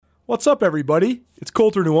What's up, everybody? It's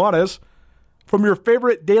Colter Nuanez from your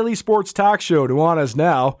favorite daily sports talk show, Nuanez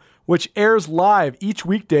Now, which airs live each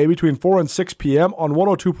weekday between 4 and 6 p.m. on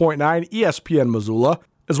 102.9 ESPN Missoula,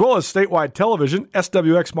 as well as statewide television,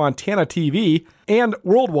 SWX Montana TV, and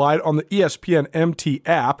worldwide on the ESPN MT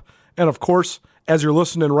app. And of course, as you're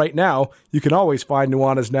listening right now, you can always find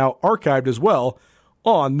Nuanez Now archived as well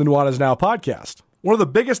on the Nuanez Now podcast. One of the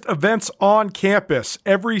biggest events on campus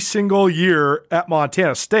every single year at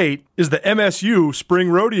Montana State is the MSU Spring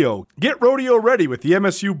Rodeo. Get rodeo ready with the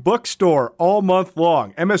MSU Bookstore all month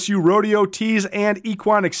long. MSU Rodeo tees and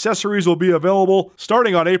equine accessories will be available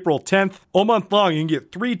starting on April 10th. All month long, you can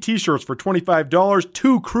get 3 t-shirts for $25,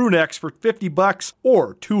 2 crew necks for $50,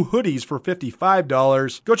 or 2 hoodies for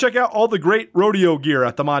 $55. Go check out all the great rodeo gear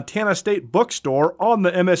at the Montana State Bookstore on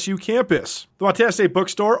the MSU campus. The Montana State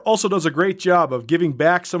Bookstore also does a great job of giving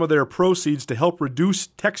back some of their proceeds to help reduce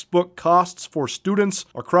textbook costs for students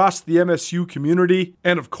across the MSU community.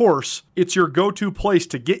 And of course, it's your go-to place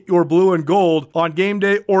to get your blue and gold on game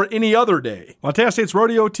day or any other day. Montana State's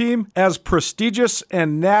rodeo team, as prestigious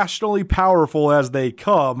and nationally powerful as they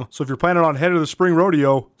come. So if you're planning on heading to the spring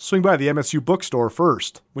rodeo, swing by the MSU Bookstore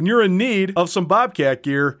first. When you're in need of some Bobcat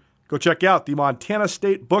gear, go check out the Montana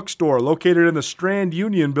State Bookstore located in the Strand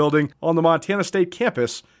Union Building on the Montana State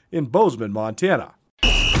campus in Bozeman, Montana.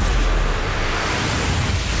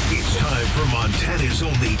 It's time for Montana's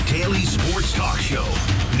only daily sports talk show,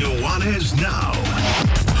 Nuanez Now.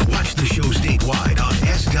 Watch the show statewide on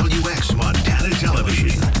SWX Montana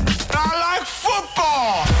Television. I like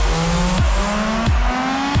football!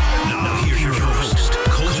 Now here's your host,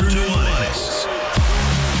 Colter Nuanez.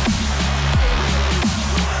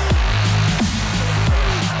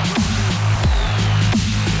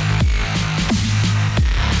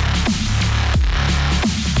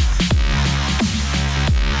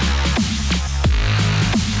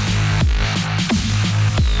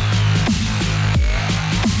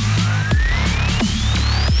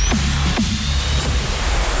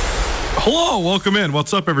 Hello, welcome in.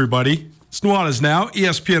 What's up, everybody? It's Nuanez Now,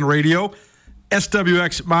 ESPN Radio,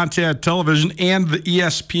 SWX Montana Television, and the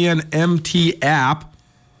ESPN MT app.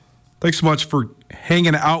 Thanks so much for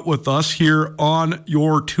hanging out with us here on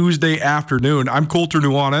your Tuesday afternoon. I'm Colter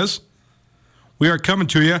Nuanez. We are coming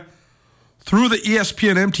to you through the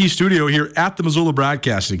ESPN MT studio here at the Missoula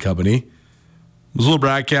Broadcasting Company. Missoula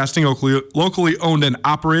Broadcasting, locally owned and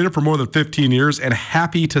operated for more than 15 years, and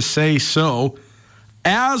happy to say so.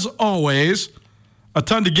 As always, a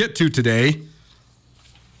ton to get to today.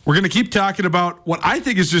 We're going to keep talking about what I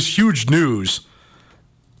think is just huge news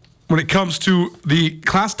when it comes to the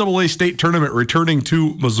Class AA state tournament returning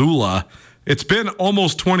to Missoula. It's been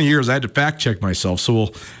almost 20 years. I had to fact check myself, so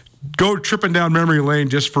we'll go tripping down memory lane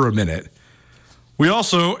just for a minute. We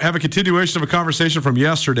also have a continuation of a conversation from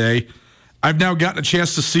yesterday. I've now gotten a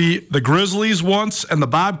chance to see the Grizzlies once and the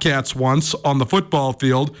Bobcats once on the football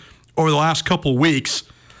field over the last couple weeks.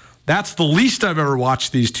 That's the least I've ever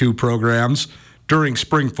watched these two programs during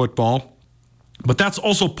spring football. But that's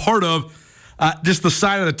also part of just the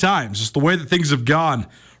sign of the times, just the way that things have gone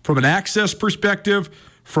from an access perspective,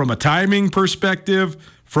 from a timing perspective,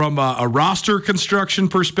 from a roster construction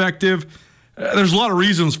perspective. There's a lot of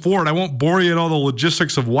reasons for it. I won't bore you in all the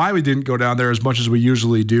logistics of why we didn't go down there as much as we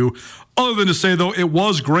usually do, other than to say, though, it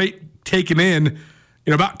was great taking in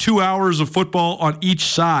about 2 hours of football on each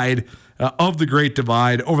side of the Great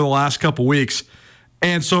Divide over the last couple weeks.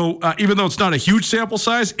 And so even though it's not a huge sample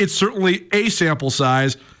size, it's certainly a sample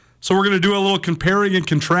size. So we're going to do a little comparing and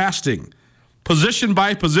contrasting. Position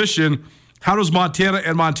by position, how does Montana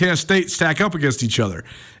and Montana State stack up against each other?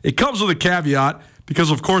 It comes with a caveat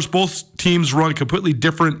because, of course, both teams run completely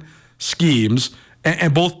different schemes,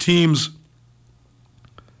 and both teams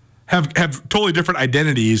have totally different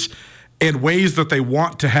identities and ways that they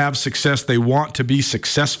want to have success, they want to be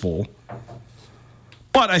successful.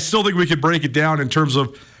 But I still think we could break it down in terms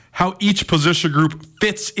of how each position group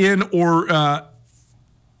fits in, or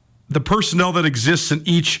the personnel that exists in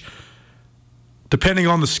each, depending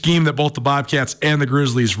on the scheme that both the Bobcats and the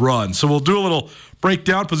Grizzlies run. So we'll do a little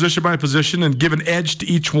breakdown position by position and give an edge to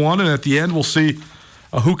each one, and at the end we'll see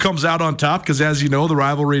who comes out on top, because as you know, the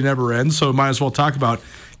rivalry never ends, so we might as well talk about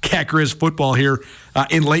Cat Griz football here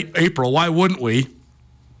in late April. Why wouldn't we?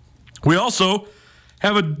 We also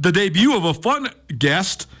have the debut of a fun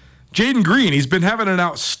guest, Jaydon Green. He's been having an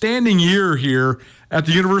outstanding year here at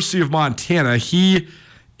the University of Montana. He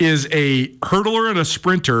is a hurdler and a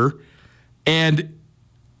sprinter, and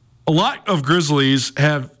a lot of Grizzlies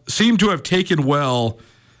have seemed to have taken well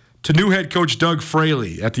to new head coach Doug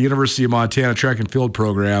Fraley at the University of Montana track and field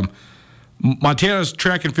program. Montana's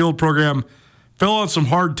track and field program fell on some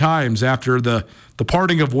hard times after the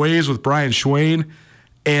parting of ways with Brian Schwein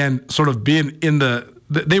and sort of being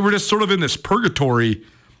they were just sort of in this purgatory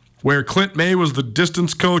where Clint May was the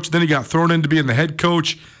distance coach. Then he got thrown into being the head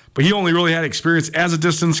coach, but he only really had experience as a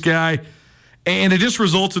distance guy. And it just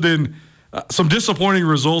resulted in some disappointing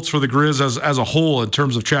results for the Griz as a whole in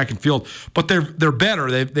terms of track and field. But they're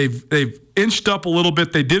better. They've inched up a little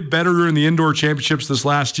bit. They did better during the indoor championships this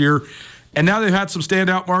last year. And now they've had some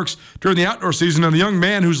standout marks during the outdoor season. And the young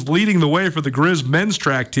man who's leading the way for the Griz men's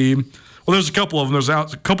track team, well, there's a couple of them. There's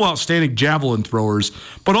a couple outstanding javelin throwers,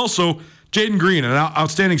 but also Jaydon Green, an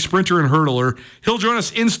outstanding sprinter and hurdler. He'll join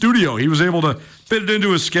us in studio. He was able to fit it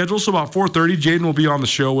into his schedule, so about 4:30, Jaydon will be on the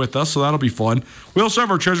show with us, so that'll be fun. We also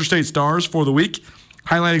have our Treasure State Stars for the week,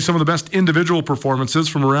 highlighting some of the best individual performances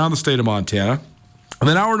from around the state of Montana. And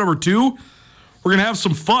then hour number 2, we're going to have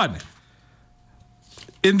some fun.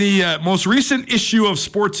 In the most recent issue of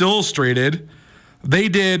Sports Illustrated, they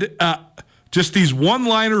did just these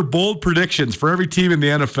one-liner bold predictions for every team in the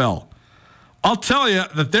NFL. I'll tell you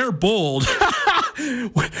that they're bold.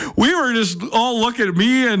 We were just all looking at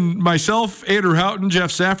me and myself, Andrew Houghton,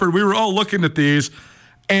 Jeff Safford. We were all looking at these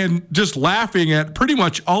and just laughing at pretty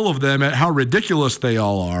much all of them at how ridiculous they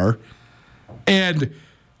all are. And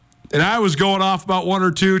I was going off about one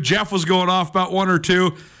or two. Jeff was going off about one or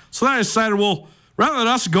two. So then I decided, well, rather than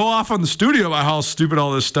us go off on the studio about how stupid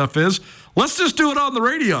all this stuff is, let's just do it on the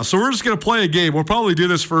radio. So we're just going to play a game. We'll probably do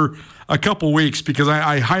this for a couple weeks because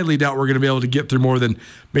I highly doubt we're going to be able to get through more than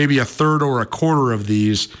maybe a third or a quarter of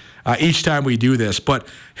these each time we do this. But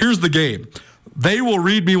here's the game. They will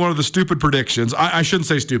read me one of the stupid predictions. I shouldn't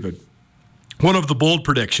say stupid. One of the bold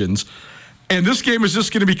predictions. And this game is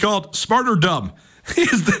just going to be called Smart or Dumb.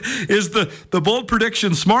 Is the bold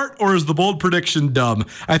prediction smart or is the bold prediction dumb?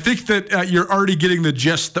 I think that you're already getting the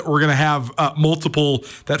gist that we're going to have multiple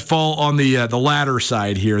that fall on the latter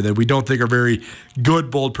side here that we don't think are very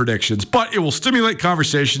good bold predictions. But it will stimulate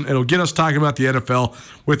conversation. It'll get us talking about the NFL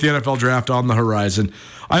with the NFL draft on the horizon.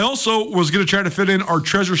 I also was going to try to fit in our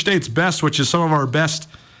Treasure State's best, which is some of our best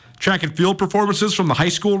track and field performances from the high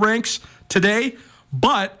school ranks today.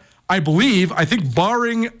 But I think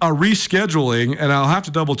barring a rescheduling, and I'll have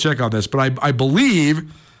to double check on this, but I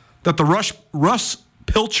believe that the Russ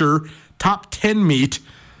Pilcher top 10 meet,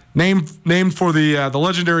 named for the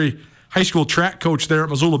legendary high school track coach there at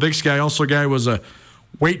Missoula Big Sky, also a guy who was a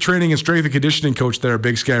weight training and strength and conditioning coach there at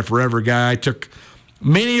Big Sky forever, guy I took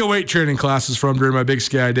many weight training classes from during my Big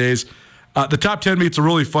Sky days. The top 10 meet's a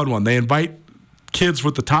really fun one. They invite kids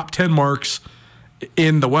with the top 10 marks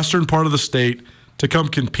in the western part of the state to come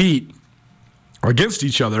compete against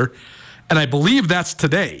each other, and I believe that's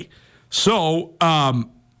today. So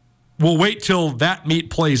we'll wait till that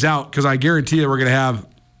meet plays out because I guarantee you we're going to have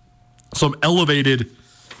some elevated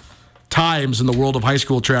times in the world of high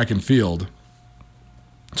school track and field.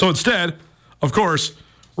 So instead, of course,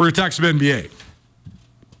 we're going to talk some NBA.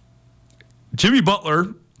 Jimmy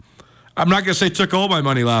Butler, I'm not going to say took all my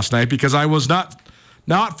money last night because I was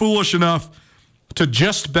not foolish enough to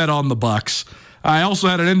just bet on the Bucks. I also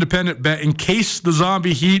had an independent bet in case the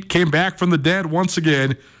Zombie Heat came back from the dead once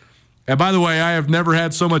again. And by the way, I have never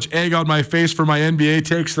had so much egg on my face for my NBA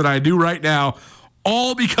takes that I do right now,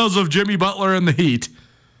 all because of Jimmy Butler and the Heat.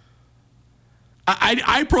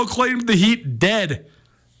 I proclaimed the Heat dead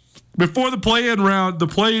before the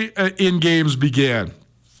play-in games began.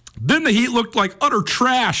 Then the Heat looked like utter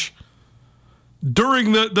trash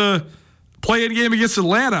during the play-in game against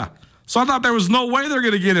Atlanta. So I thought there was no way they're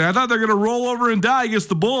going to get in. I thought they're going to roll over and die against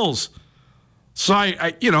the Bulls. So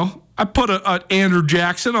I put an Andrew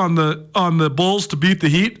Jackson on the Bulls to beat the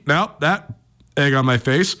Heat. Now that egg on my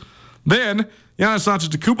face. Then Giannis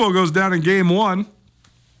Antetokounmpo goes down in game 1,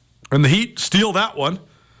 and the Heat steal that one.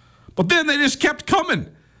 But then they just kept coming.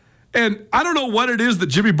 And I don't know what it is that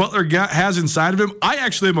Jimmy Butler has inside of him. I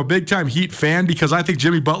actually am a big-time Heat fan because I think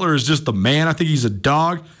Jimmy Butler is just the man. I think he's a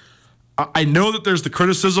dog. I know that there's the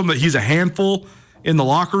criticism that he's a handful in the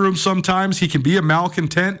locker room sometimes. He can be a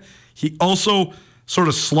malcontent. He also sort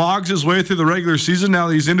of slogs his way through the regular season now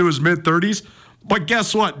that he's into his mid-30s. But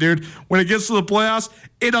guess what, dude? When it gets to the playoffs,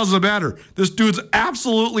 it doesn't matter. This dude's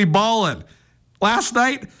absolutely balling. Last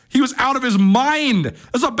night, he was out of his mind.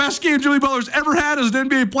 That's the best game Jimmy Butler's ever had as an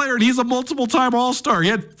NBA player, and he's a multiple-time All-Star. He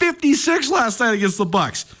had 56 last night against the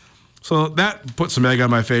Bucks. So that put some egg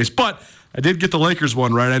on my face. But I did get the Lakers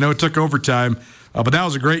one right. I know it took overtime, but that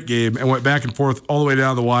was a great game and went back and forth all the way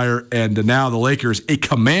down the wire. And now the Lakers, a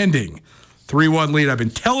commanding 3-1 lead. I've been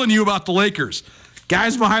telling you about the Lakers.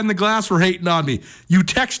 Guys behind the glass were hating on me. You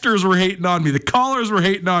texters were hating on me. The callers were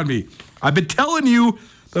hating on me. I've been telling you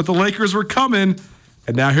that the Lakers were coming,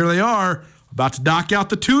 and now here they are, about to knock out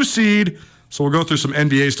the 2 seed. So we'll go through some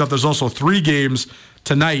NBA stuff. There's also 3 games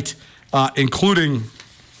tonight, including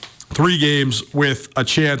 3 games with a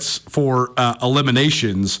chance for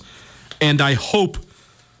eliminations. And I hope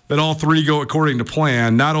that all 3 go according to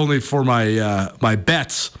plan, not only for my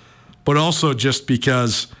bets, but also just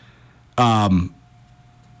because the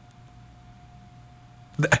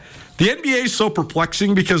NBA is so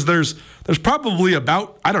perplexing because there's probably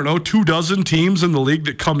about, 24 teams in the league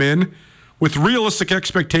that come in with realistic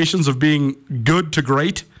expectations of being good to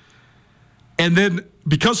great. And then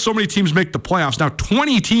because so many teams make the playoffs, now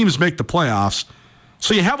 20 teams make the playoffs,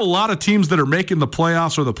 so you have a lot of teams that are making the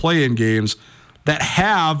playoffs or the play-in games that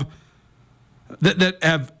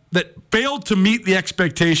failed to meet the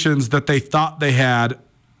expectations that they thought they had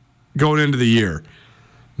going into the year.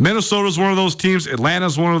 Minnesota's one of those teams.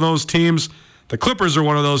 Atlanta's one of those teams. The Clippers are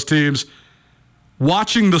one of those teams.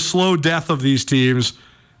 Watching the slow death of these teams,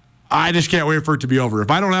 I just can't wait for it to be over. If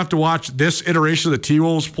I don't have to watch this iteration of the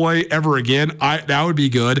T-Wolves play ever again, that would be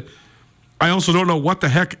good. I also don't know what the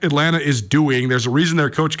heck Atlanta is doing. There's a reason their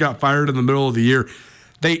coach got fired in the middle of the year.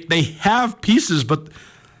 They have pieces, but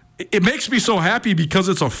it makes me so happy because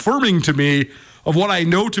it's affirming to me of what I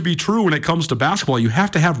know to be true when it comes to basketball. You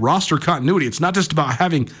have to have roster continuity. It's not just about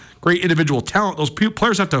having great individual talent. Those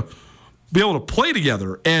players have to be able to play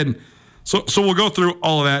together. And so we'll go through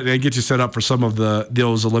all of that and get you set up for some of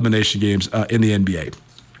those elimination games in the NBA.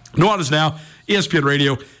 Nuanez Now, ESPN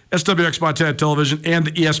Radio, SWX Montana Television, and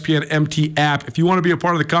the ESPN MT app. If you want to be a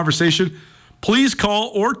part of the conversation, please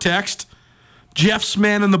call or text. Jeff's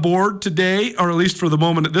man on the board today, or at least for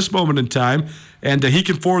this moment in time, and he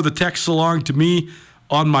can forward the texts along to me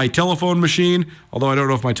on my telephone machine, although I don't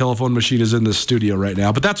know if my telephone machine is in this studio right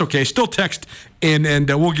now, but that's okay. Still text in, and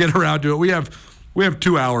we'll get around to it. We have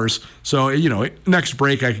 2 hours, so next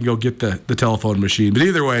break I can go get the telephone machine. But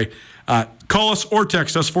either way, call us or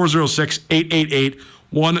text us,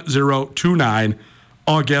 406-888-1029.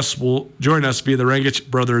 All guests will join us via the Rangich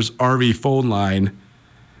Brothers RV phone line.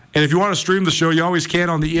 And if you want to stream the show, you always can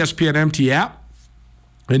on the ESPN MT app,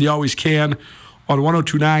 and you always can on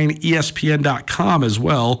 1029ESPN.com as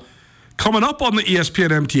well. Coming up on the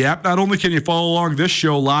ESPN MT app, not only can you follow along this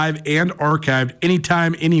show live and archived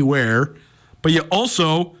anytime, anywhere, but you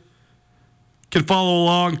also can follow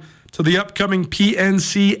along to the upcoming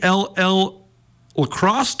PNCLL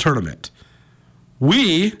lacrosse tournament.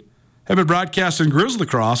 We have been broadcasting Griz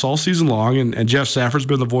lacrosse all season long, and Jeff Safford's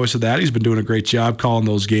been the voice of that. He's been doing a great job calling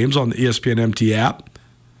those games on the ESPN MT app.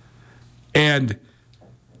 And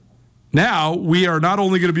now we are not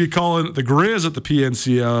only going to be calling the Griz at the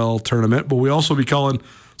PNCL tournament, but we also be calling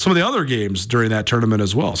some of the other games during that tournament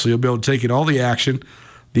as well. So you'll be able to take in all the action.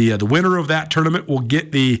 The winner of that tournament will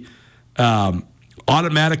get the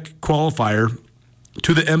automatic qualifier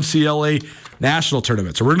to the MCLA national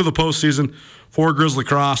tournament. So we're into the postseason for Griz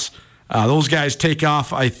lacrosse. Those guys take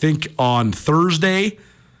off, I think, on Thursday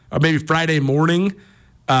or maybe Friday morning.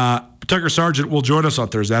 Tucker Sargent will join us on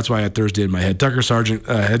Thursday. That's why I had Thursday in my head. Tucker Sargent,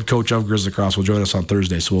 head coach of Griz lacrosse, will join us on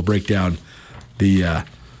Thursday. So we'll break down the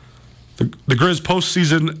Griz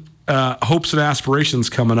postseason hopes and aspirations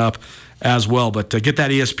coming up as well. But get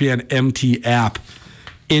that ESPN MT app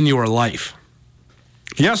in your life.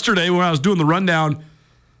 Yesterday, when I was doing the rundown,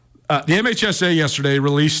 the MHSA yesterday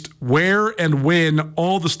released where and when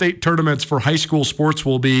all the state tournaments for high school sports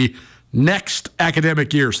will be next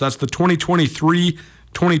academic year. So that's the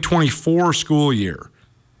 2023-2024 school year.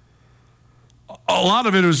 A lot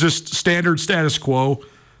of it was just standard status quo.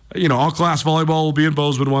 All-class volleyball will be in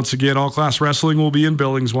Bozeman once again. All-class wrestling will be in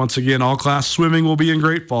Billings once again. All-class swimming will be in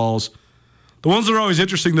Great Falls. The ones that are always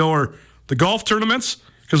interesting, though, are the golf tournaments,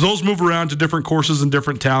 because those move around to different courses in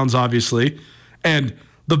different towns, obviously. And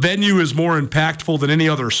the venue is more impactful than any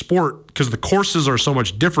other sport because the courses are so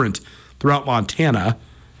much different throughout Montana.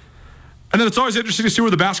 And then it's always interesting to see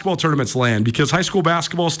where the basketball tournaments land, because high school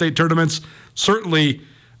basketball state tournaments certainly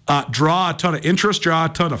draw a ton of interest, draw a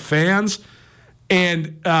ton of fans.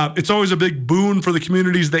 And it's always a big boon for the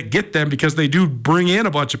communities that get them because they do bring in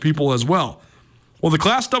a bunch of people as well. Well, the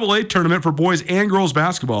Class AA tournament for boys and girls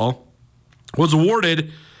basketball was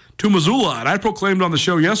awarded to Missoula. And I proclaimed on the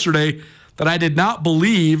show yesterday that I did not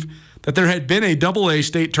believe that there had been a AA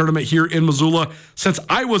state tournament here in Missoula since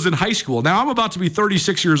I was in high school. Now, I'm about to be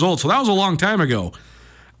 36 years old, so that was a long time ago.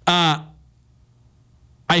 I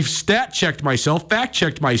fact-checked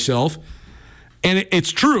myself, and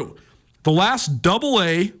it's true. The last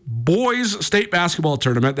AA boys state basketball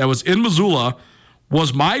tournament that was in Missoula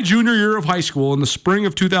was my junior year of high school in the spring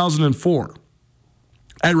of 2004.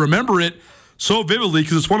 I remember it so vividly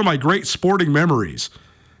because it's one of my great sporting memories.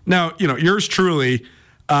 Now, yours truly,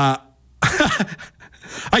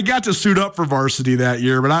 I got to suit up for varsity that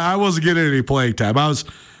year, but I wasn't getting any playing time. I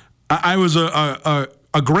was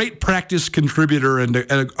a great practice contributor and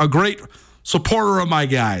a great supporter of my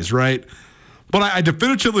guys, right? But I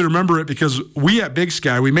definitively remember it because we at Big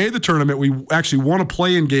Sky, we made the tournament. We actually won a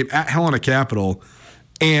play-in game at Helena Capital,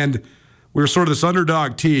 and we were sort of this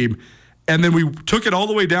underdog team. And then we took it all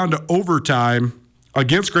the way down to overtime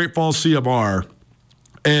against Great Falls CMR.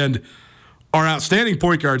 And our outstanding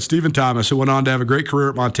point guard, Stephen Thomas, who went on to have a great career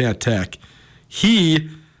at Montana Tech,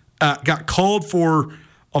 he got called for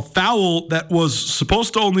a foul that was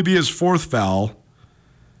supposed to only be his fourth foul.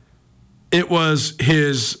 It was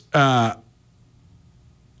his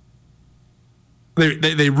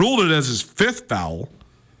they ruled it as his fifth foul.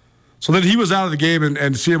 So then he was out of the game, and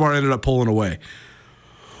CMR ended up pulling away.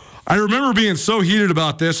 I remember being so heated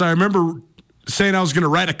about this. I remember saying I was going to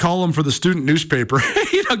write a column for the student newspaper,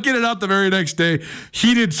 get it out the very next day.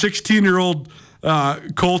 Heated 16-year-old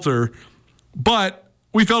Colter. But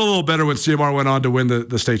we felt a little better when CMR went on to win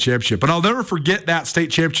the state championship. But I'll never forget that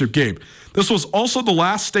state championship game. This was also the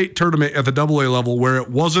last state tournament at the AA level where it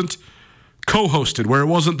wasn't co-hosted, where it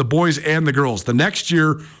wasn't the boys and the girls. The next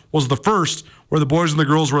year was the first where the boys and the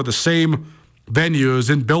girls were at the same venues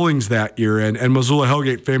in Billings that year, and Missoula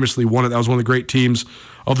Hellgate famously won it. That was one of the great teams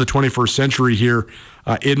of the 21st century here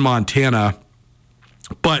in Montana.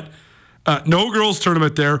 But no girls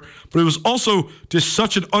tournament there, but it was also just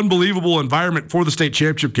such an unbelievable environment for the state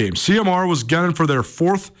championship game. CMR was gunning for their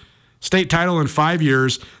fourth state title in 5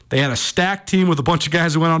 years. They had a stacked team with a bunch of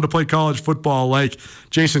guys who went on to play college football like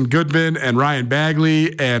Jason Goodman and Ryan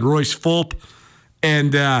Bagley and Royce Fulp.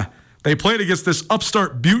 And they played against this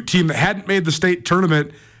upstart Butte team that hadn't made the state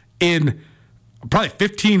tournament in probably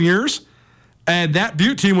 15 years. And that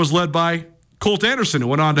Butte team was led by Colt Anderson, who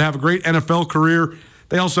went on to have a great NFL career.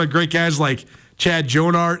 They also had great guys like Chad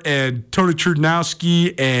Jonart and Tony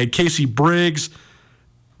Trudnowski and Casey Briggs.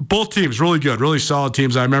 Both teams really good, really solid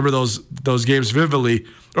teams. I remember those games vividly,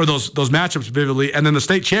 or those matchups vividly. And then the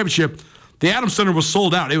state championship, the Adams Center was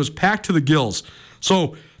sold out. It was packed to the gills.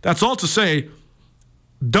 So that's all to say,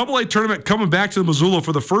 AA tournament coming back to Missoula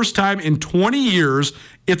for the first time in 20 years.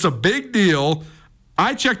 It's a big deal.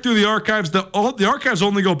 I checked through the archives. The archives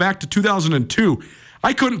only go back to 2002.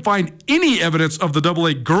 I couldn't find any evidence of the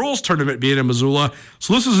AA girls tournament being in Missoula,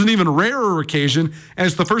 so this is an even rarer occasion, and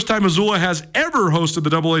it's the first time Missoula has ever hosted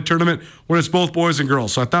the AA tournament when it's both boys and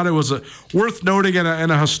girls. So I thought it was worth noting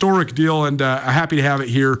and a historic deal, and happy to have it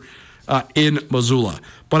here in Missoula.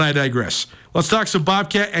 But I digress. Let's talk some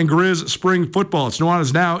Bobcat and Griz spring football. It's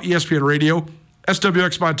Nuanez Now, ESPN Radio,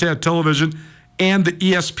 SWX Montana Television, and the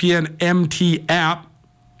ESPN MT app.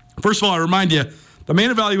 First of all, I remind you, the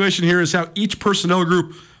main evaluation here is how each personnel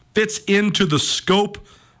group fits into the scope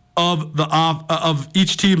of of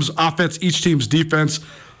each team's offense, each team's defense.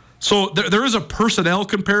 So there is a personnel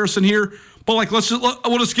comparison here, but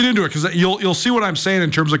we'll just get into it because you'll see what I'm saying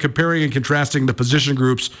in terms of comparing and contrasting the position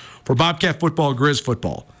groups for Bobcat football and Griz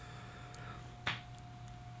football.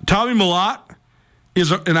 Tommy Millott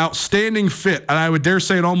is an outstanding fit, and I would dare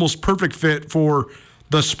say an almost perfect fit for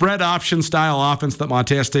the spread option style offense that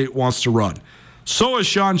Montana State wants to run. So is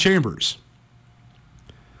Sean Chambers.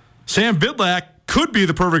 Sam Vidlak could be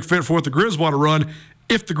the perfect fit for what the Griz want to run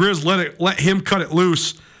if the Griz let him cut it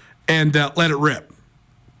loose and let it rip.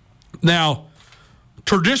 Now,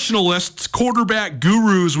 traditionalists, quarterback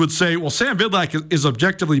gurus would say, well, Sam Vidlak is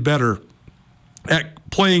objectively better at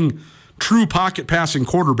playing true pocket passing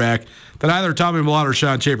quarterback than either Tommy Millott or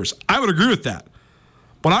Sean Chambers. I would agree with that.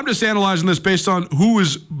 But I'm just analyzing this based on who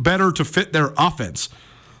is better to fit their offense.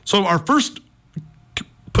 So our first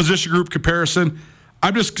position group comparison,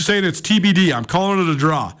 I'm just saying it's TBD. I'm calling it a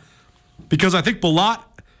draw because I think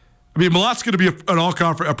Millott's going to be a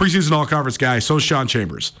preseason all-conference guy, so is Sean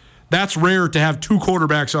Chambers. That's rare to have two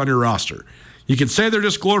quarterbacks on your roster. You can say they're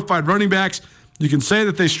just glorified running backs. You can say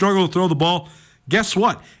that they struggle to throw the ball. Guess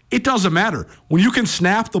what? It doesn't matter. When you can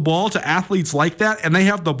snap the ball to athletes like that and they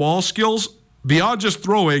have the ball skills beyond just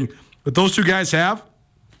throwing that those two guys have,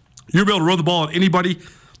 you'll be able to run the ball on anybody.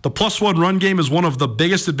 The +1 run game is one of the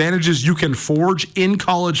biggest advantages you can forge in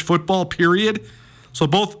college football, period. So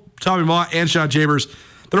both Tommy Millott and Sean Chambers,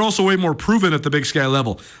 they're also way more proven at the Big Sky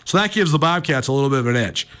level. So that gives the Bobcats a little bit of an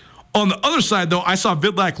edge. On the other side, though, I saw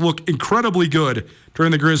Vidlak look incredibly good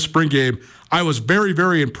during the Griz spring game. I was very,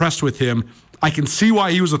 very impressed with him. I can see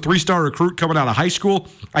why he was a 3-star recruit coming out of high school.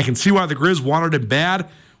 I can see why the Griz wanted him bad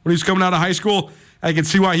when he was coming out of high school. I can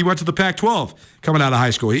see why he went to the Pac-12 coming out of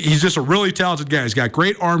high school. He's just a really talented guy. He's got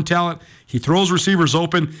great arm talent. He throws receivers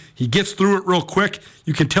open. He gets through it real quick.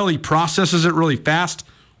 You can tell he processes it really fast.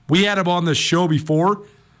 We had him on this show before,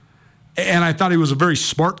 and I thought he was a very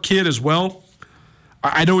smart kid as well.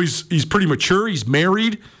 I know he's pretty mature. He's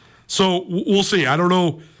married, so we'll see. I don't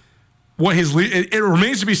know what it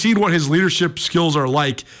remains to be seen what his leadership skills are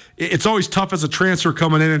like. It's always tough as a transfer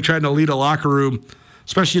coming in and trying to lead a locker room,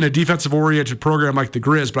 especially in a defensive-oriented program like the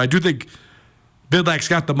Griz. But I do think Vidlak's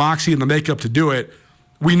got the moxie and the makeup to do it.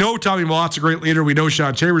 We know Tommy Malotte's a great leader. We know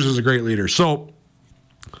Sean Chambers is a great leader. So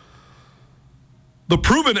the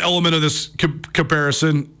proven element of this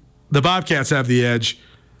comparison, the Bobcats have the edge.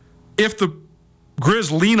 If the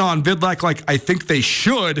Griz lean on Vidlak like I think they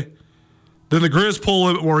should, then the Griz pull a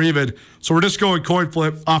little bit more even. So we're just going coin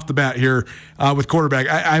flip off the bat here with quarterback.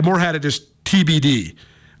 I more had it just TBD.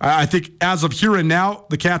 I think as of here and now,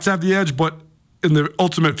 the Cats have the edge, but in the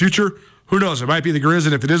ultimate future, who knows? It might be the Griz,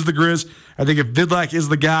 and if it is the Griz, I think if Vidlak is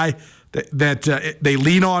the guy that they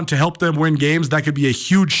lean on to help them win games, that could be a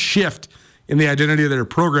huge shift in the identity of their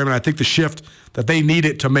program, and I think the shift that they need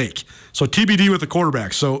it to make. So TBD with the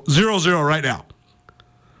quarterback. So 0-0 right now.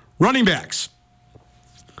 Running backs.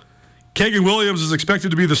 Kagan Williams is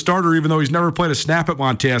expected to be the starter even though he's never played a snap at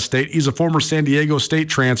Montana State. He's a former San Diego State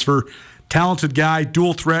transfer. Talented guy,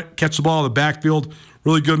 dual threat, catch the ball in the backfield,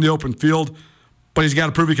 really good in the open field, but he's got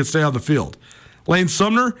to prove he can stay on the field. Lane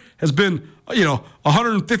Sumner has been,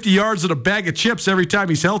 150 yards and a bag of chips every time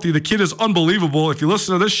he's healthy. The kid is unbelievable. If you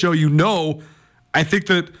listen to this show, I think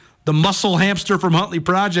that the muscle hamster from Huntley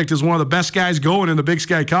Project is one of the best guys going in the Big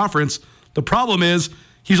Sky Conference. The problem is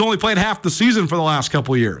he's only played half the season for the last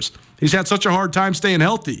couple of years. He's had such a hard time staying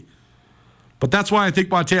healthy. But that's why I think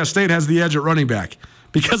Montana State has the edge at running back,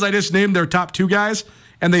 because I just named their top two guys,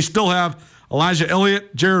 and they still have Elijah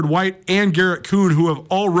Elliott, Jared White, and Garrett Kuhn, who have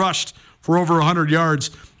all rushed for over 100 yards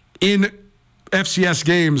in FCS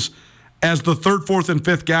games as the third, fourth, and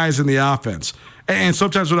fifth guys in the offense. And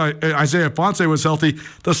sometimes when Isaiah Fonse was healthy,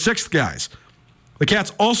 the sixth guys. The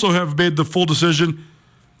Cats also have made the full decision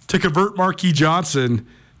to convert Marquis Johnson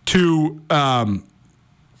to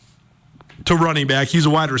running back. He's a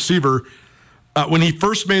wide receiver. When he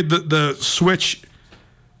first made the switch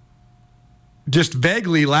just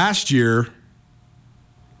vaguely last year,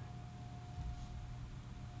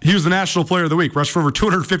 he was the National Player of the Week, rushed for over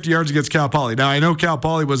 250 yards against Cal Poly. Now, I know Cal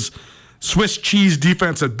Poly was Swiss cheese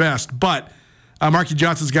defense at best, but Marquis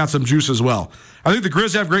Johnson's got some juice as well. I think the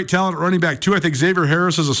Griz have great talent at running back, too. I think Xavier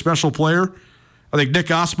Harris is a special player. I think Nick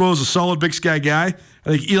Osmo is a solid Big Sky guy. I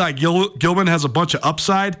think Eli Gilman has a bunch of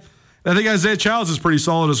upside. And I think Isaiah Childs is pretty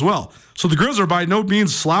solid as well. So the Griz are by no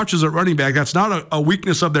means slouches at running back. That's not a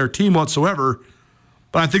weakness of their team whatsoever.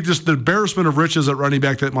 But I think just the embarrassment of riches at running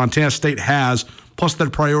back that Montana State has, plus their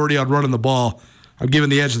priority on running the ball, I'm giving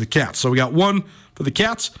the edge to the Cats. So we got one for the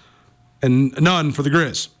Cats and none for the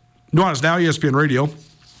Griz. Nuanez Now, ESPN Radio,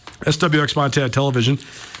 SWX Montana Television,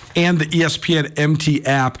 and the ESPN MT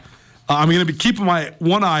app. I'm going to be keeping my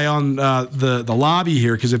one eye on the lobby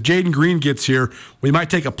here, because if Jaydon Green gets here, we might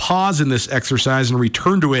take a pause in this exercise and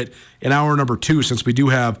return to it in hour number 2, since we do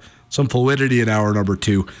have some fluidity in hour number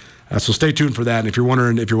 2. So stay tuned for that. And if you're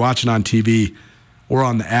wondering, if you're watching on TV or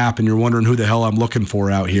on the app and you're wondering who the hell I'm looking for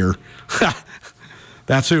out here,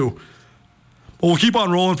 that's who. But we'll keep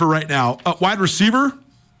on rolling for right now. Wide receiver,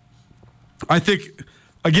 I think,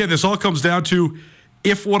 again, this all comes down to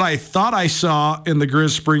if what I thought I saw in the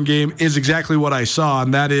Griz spring game is exactly what I saw,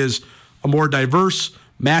 and that is a more diverse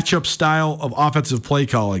matchup style of offensive play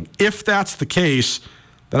calling. If that's the case,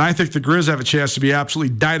 then I think the Griz have a chance to be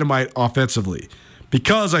absolutely dynamite offensively,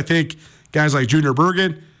 because I think guys like Junior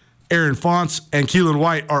Bergen, Aaron Fonts, and Keelan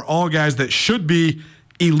White are all guys that should be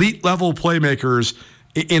elite-level playmakers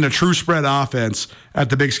in a true spread offense at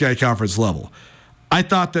the Big Sky Conference level. I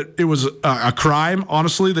thought that it was a crime,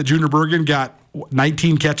 honestly, that Junior Bergen got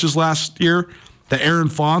 19 catches last year. That Aaron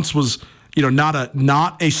Fonts was,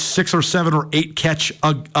 not a 6 or 7 or 8 catch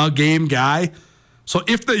a game guy. So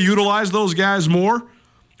if they utilize those guys more,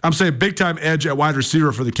 I'm saying big-time edge at wide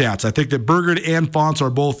receiver for the Cats. I think that Bergen and Fonts are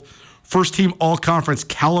both first-team all-conference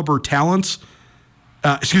caliber talents.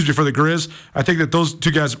 For the Griz. I think that those two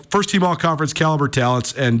guys, first-team all-conference caliber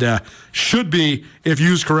talents, and should be, if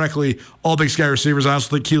used correctly, all Big Sky receivers. I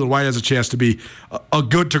also think Keelan White has a chance to be a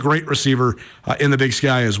good to great receiver in the Big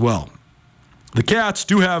Sky as well. The Cats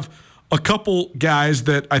do have a couple guys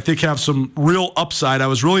that I think have some real upside. I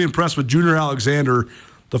was really impressed with Junior Alexander,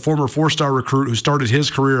 the former 4-star recruit who started his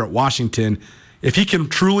career at Washington. If he can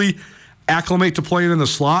truly acclimate to playing in the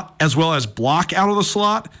slot as well as block out of the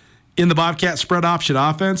slot in the Bobcat spread option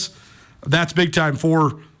offense, that's big time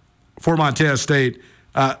for Montana State.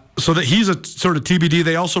 So that he's a sort of TBD.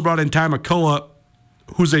 They also brought in Ty McCullough,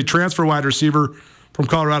 who's a transfer wide receiver from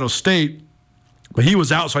Colorado State, but he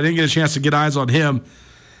was out, so I didn't get a chance to get eyes on him.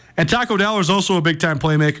 And Taco Dowler is also a big-time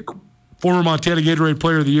playmaker, former Montana Gatorade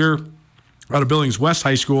Player of the Year out of Billings West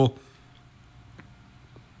High School.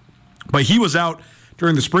 But he was out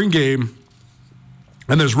during the spring game,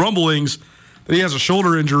 and there's rumblings that he has a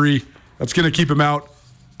shoulder injury that's going to keep him out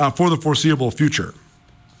for the foreseeable future.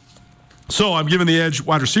 So I'm giving the edge,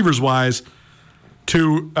 wide receivers-wise,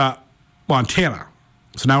 to Montana.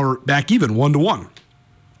 So now we're back even, 1-1.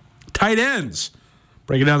 Tight ends.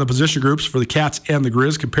 Breaking down the position groups for the Cats and the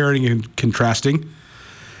Griz, comparing and contrasting.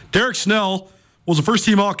 Derek Snell was a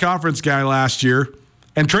first-team all-conference guy last year,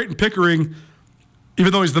 and Trayton Pickering,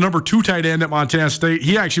 even though he's the number 2 tight end at Montana State,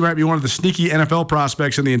 he actually might be one of the sneaky NFL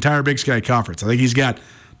prospects in the entire Big Sky Conference. I think he's got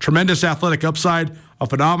tremendous athletic upside, a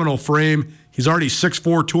phenomenal frame. He's already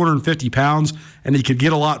 6'4", 250 pounds, and he could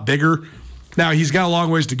get a lot bigger. Now, he's got a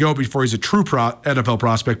long ways to go before he's a true NFL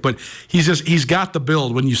prospect, but he's got the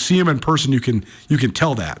build. When you see him in person, you can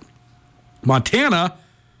tell that. Montana,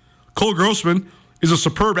 Cole Grossman is a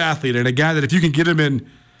superb athlete and a guy that if you can get him in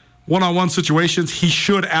one-on-one situations, he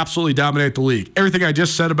should absolutely dominate the league. Everything I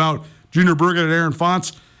just said about Junior Burgett and Aaron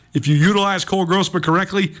Fonts, if you utilize Cole Grossman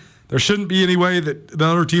correctly, there shouldn't be any way that the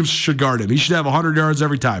other teams should guard him. He should have 100 yards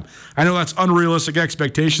every time. I know that's unrealistic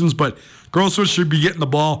expectations, but Grossman should be getting the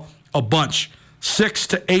ball a bunch. 6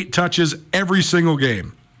 to 8 touches every single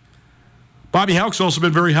game. Bobby Houck's also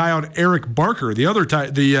been very high on Eric Barker,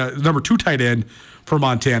 the number 2 tight end for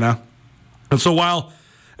Montana. And so while,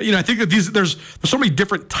 I think that there's so many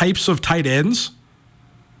different types of tight ends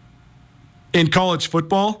in college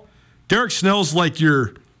football, Derek Snell's like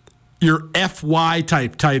your FY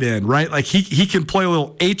type tight end, right? Like he can play a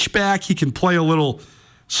little H-back, he can play a little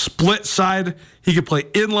split side, he can play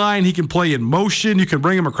inline, he can play in motion, you can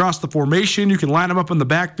bring him across the formation, you can line him up in the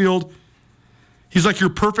backfield. He's like your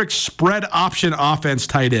perfect spread option offense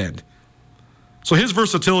tight end. So his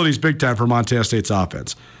versatility is big time for Montana State's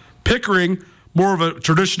offense. Pickering, more of a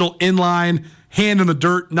traditional inline, hand in the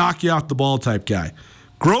dirt, knock you off the ball type guy.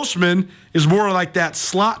 Grossman is more like that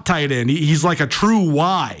slot tight end. He's like a true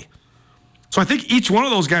Y. So I think each one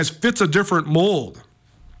of those guys fits a different mold.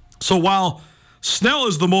 So while Snell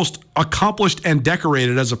is the most accomplished and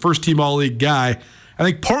decorated as a first-team All-League guy, I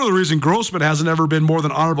think part of the reason Grossman hasn't ever been more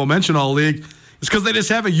than honorable mention All-League is because they just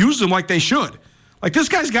haven't used him like they should. Like, this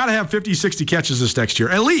guy's got to have 50, 60 catches this next year,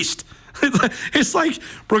 at least. It's like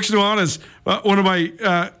Brooks Nuanez, one of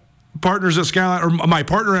my partners at Skyline, or my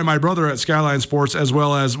partner and my brother at Skyline Sports, as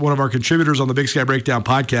well as one of our contributors on the Big Sky Breakdown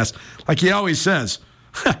podcast. Like he always says,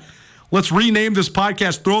 let's rename this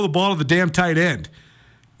podcast Throw the Ball to the Damn Tight End.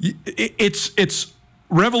 It's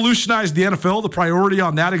revolutionized the NFL, the priority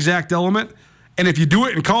on that exact element. And if you do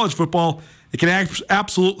it in college football, it can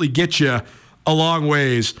absolutely get you a long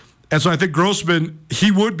ways. And so I think Grossman,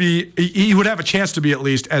 he would have a chance to be at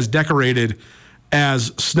least as decorated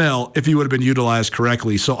as Snell if he would have been utilized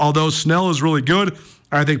correctly. So although Snell is really good,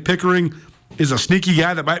 I think Pickering is a sneaky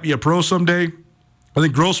guy that might be a pro someday. I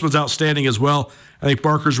think Grossman's outstanding as well. I think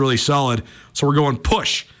Barker's really solid. So we're going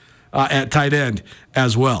push at tight end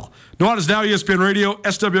as well. Nuanez Now, ESPN Radio,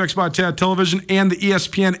 SWX Montana Television, and the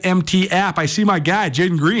ESPN MT app. I see my guy,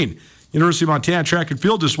 Jaydon Green, University of Montana Track and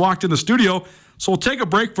Field, just walked in the studio. So we'll take a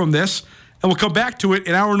break from this, and we'll come back to it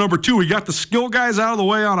in hour number 2. We got the skill guys out of the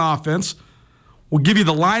way on offense. We'll give you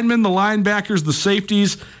the linemen, the linebackers, the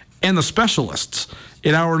safeties, and the specialists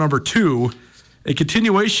in hour number 2. A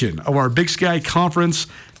continuation of our Big Sky Conference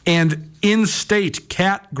and in-state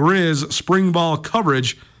Cat Griz spring ball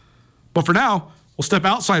coverage. But for now, we'll step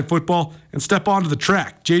outside football and step onto the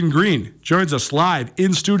track. Jaydon Green joins us live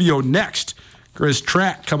in studio next. Griz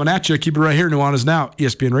track coming at you. Keep it right here. Nuanez Now,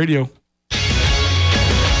 ESPN Radio.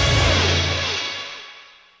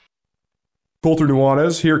 Colter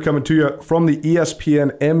Nuanez here coming to you from the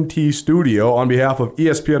ESPN MT studio on behalf of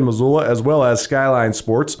ESPN Missoula as well as Skyline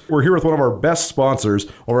Sports. We're here with one of our best sponsors,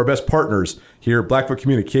 one of our best partners here, Blackfoot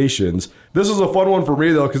Communications. This is a fun one for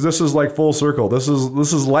me though because this is like full circle. This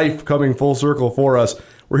is life coming full circle for us.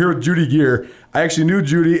 We're here with Judy Gear. I actually knew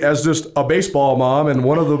Judy as just a baseball mom and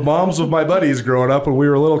one of the moms of my buddies growing up when we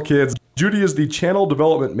were little kids. Judy is the Channel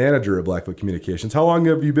Development Manager at Blackfoot Communications. How long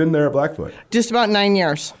have you been there at Blackfoot? Just about 9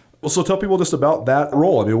 years. Well, so tell people just about that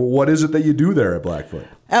role. I mean, what is it that you do there at Blackfoot?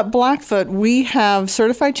 At Blackfoot, we have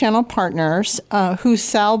certified channel partners who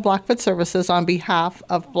sell Blackfoot services on behalf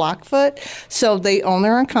of Blackfoot. So they own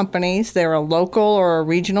their own companies. They're a local or a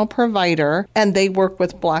regional provider, and they work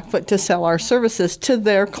with Blackfoot to sell our services to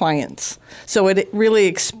their clients. So it really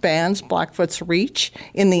expands Blackfoot's reach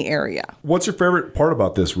in the area. What's your favorite part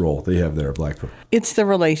about this role that you have there at Blackfoot? It's the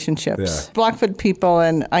relationships. Yeah. Blackfoot people,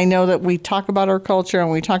 and I know that we talk about our culture and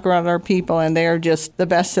we talk about our people, and they are just the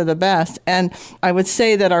best of the best. And I would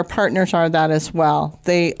say that our partners are that as well.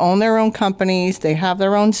 They own their own companies, they have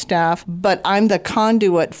their own staff, but I'm the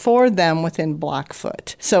conduit for them within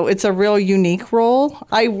Blackfoot. So it's a real unique role.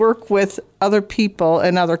 I work with other people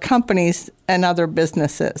and other companies and other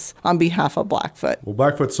businesses on behalf of Blackfoot. Well,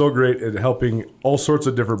 Blackfoot's so great at helping all sorts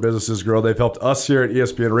of different businesses grow. They've helped us here at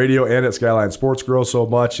ESPN Radio and at Skyline Sports grow so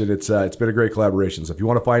much, and it's been a great collaboration. So if you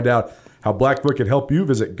want to find out how Blackfoot can help you,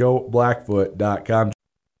 visit goblackfoot.com.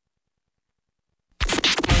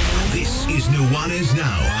 This is Nuanez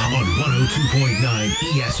Now on 102.9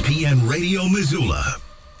 ESPN Radio Missoula.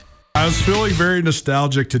 I was feeling very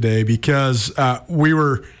nostalgic today because we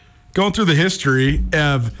were going through the history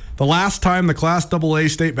of the last time the Class AA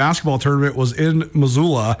state basketball tournament was in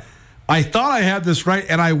Missoula. I thought I had this right,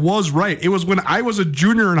 and I was right. It was when I was a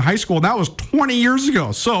junior in high school, and that was 20 years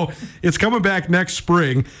ago. So it's coming back next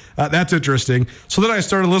spring. That's interesting. So then I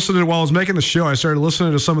started listening, while I was making the show, I started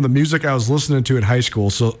listening to some of the music I was listening to in high school.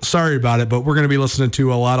 So sorry about it, but we're going to be listening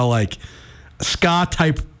to a lot of like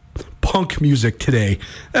ska-type punk music today.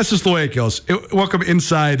 That's just the way it goes. Welcome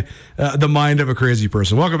inside the mind of a crazy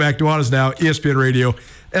person. Welcome back to Nuanez Now, ESPN Radio,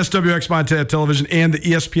 SWX Montana Television, and the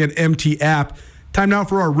ESPN MT app. Time now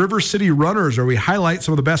for our River City Runners, where we highlight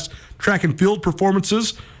some of the best track and field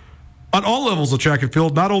performances on all levels of track and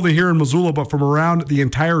field, not only here in Missoula, but from around the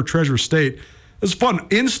entire Treasure State. This is fun.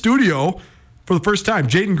 In studio, for the first time,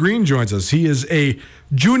 Jaydon Green joins us. He is a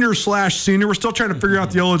junior/senior. We're still trying to figure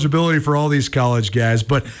out the eligibility for all these college guys,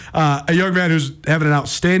 but a young man who's having an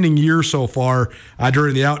outstanding year so far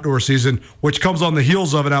during the outdoor season, which comes on the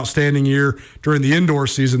heels of an outstanding year during the indoor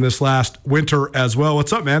season this last winter as well.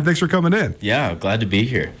 What's up, man? Thanks for coming in. Yeah, glad to be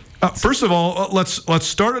here. First of all, let's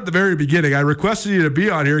start at the very beginning. I requested you to be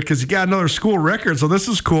on here because you got another school record, so this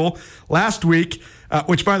is cool. Last week,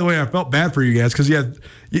 which, by the way, I felt bad for you guys because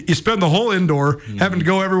you spend the whole indoor having to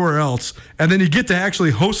go everywhere else, and then you get to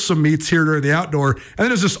actually host some meets here during the outdoor, and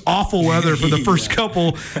then it's just awful weather for the first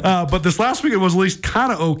couple. But this last weekend was at least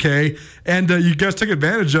kind of okay, and you guys took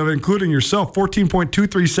advantage of it, including yourself.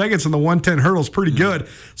 14.23 seconds in the 110 hurdle is pretty good.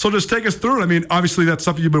 So just take us through it. I mean, obviously that's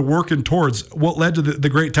something you've been working towards. What led to the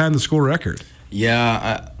great time, the school record?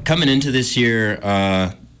 Yeah, coming into this year,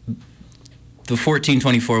 the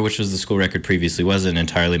 14.24, which was the school record previously, wasn't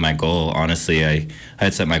entirely my goal. Honestly, I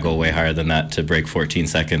had set my goal way higher than that to break 14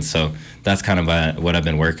 seconds. So that's kind of what I've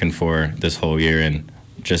been working for this whole year, and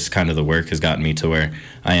just kind of the work has gotten me to where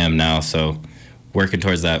I am now. So working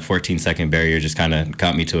towards that 14-second barrier just kind of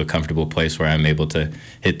got me to a comfortable place where I'm able to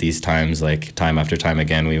hit these times like time after time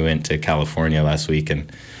again. We went to California last week and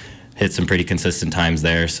hit some pretty consistent times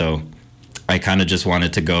there. So I kind of just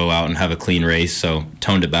wanted to go out and have a clean race, so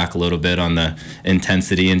toned it back a little bit on the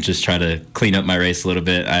intensity and just try to clean up my race a little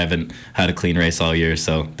bit. I haven't had a clean race all year,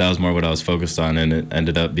 so that was more what I was focused on, and it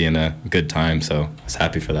ended up being a good time, so I was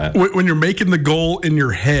happy for that. When you're making the goal in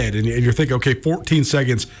your head and you're thinking, okay, 14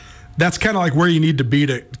 seconds, that's kind of like where you need to be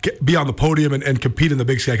on the podium and compete in the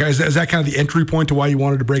Big Sky. Is that kind of the entry point to why you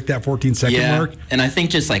wanted to break that 14-second mark? And I think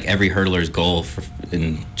just like every hurdler's goal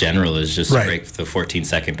in general is just to break the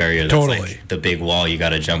 14-second barrier. That's like the big wall you got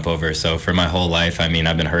to jump over. So for my whole life, I mean,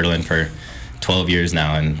 I've been hurdling for 12 years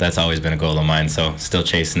now, and that's always been a goal of mine. So still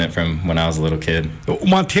chasing it from when I was a little kid.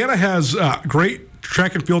 Montana has great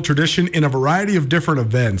track and field tradition in a variety of different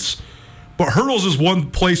events. But hurdles is one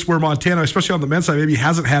place where Montana, especially on the men's side, maybe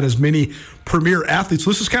hasn't had as many premier athletes. So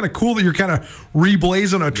this is kind of cool that you're kind of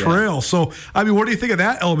reblazing a trail. Yeah. So, I mean, what do you think of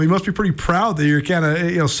that element? You must be pretty proud that you're kind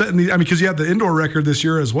of, setting the, I mean, because you had the indoor record this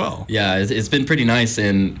year as well. Yeah, it's been pretty nice.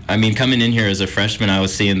 And, I mean, coming in here as a freshman, I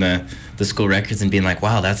was seeing the school records and being like,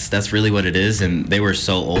 wow, that's really what it is. And they were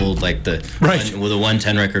so old. Like the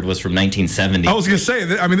 110 record was from 1970. I was going to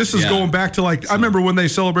say, I mean, this is going back to I remember when they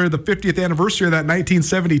celebrated the 50th anniversary of that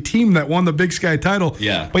 1970 team that won the Big Sky title.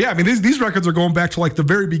 Yeah. But yeah, I mean, these records are going back to the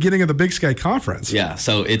very beginning of the Big Sky Conference. Yeah.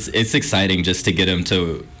 So it's exciting just to get them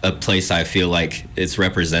to a place I feel like it's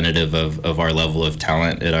representative of our level of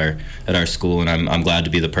talent at our school. And I'm glad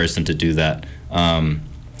to be the person to do that.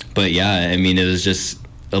 But yeah, I mean, it was just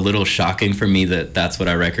a little shocking for me that's what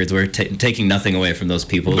our records were, taking nothing away from those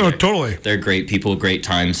people. No, totally. They're great people, great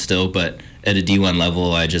times still, but at a D1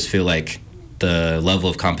 level, I just feel like the level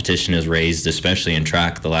of competition is raised, especially in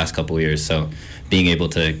track the last couple of years. So being able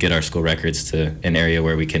to get our school records to an area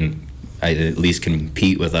where we can at least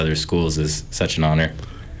compete with other schools is such an honor.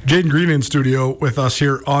 Jaydon Green in studio with us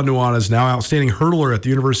here on Nuanez Now, outstanding hurdler at the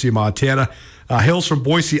University of Montana. hails from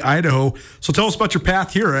Boise, Idaho. So tell us about your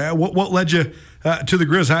path here. What led you to the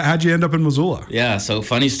Griz? How'd you end up in Missoula? Yeah, so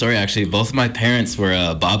funny story, actually. Both of my parents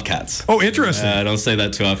were Bobcats. Oh, interesting. I don't say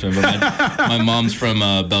that too often, but my mom's from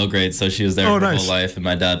Belgrade, so she was there her whole life, and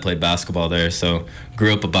my dad played basketball there, so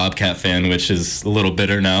grew up a Bobcat fan, which is a little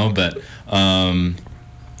bitter now, but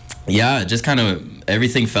just kind of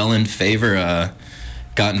everything fell in favor.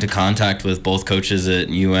 Got into contact with both coaches at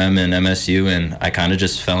UM and MSU, and I kind of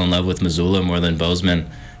just fell in love with Missoula more than Bozeman.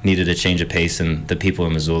 Needed a change of pace, and the people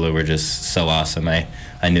in Missoula were just so awesome. I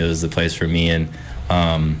knew it was the place for me, and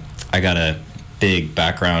I got a big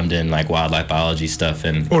background in like wildlife biology stuff,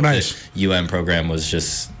 and the UM program was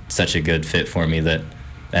just such a good fit for me that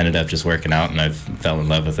ended up just working out, and I've fell in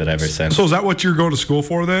love with it ever since. So is that what you're going to school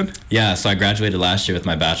for then? Yeah, so I graduated last year with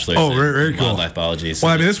my bachelor's very in cool. wildlife biology. So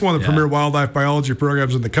well, I mean, it's one of the premier wildlife biology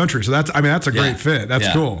programs in the country, so that's a great fit. That's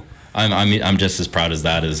cool. I'm just as proud as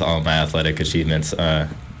that as all my athletic achievements, and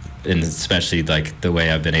especially like the way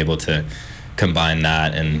I've been able to combine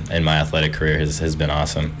that and my athletic career has been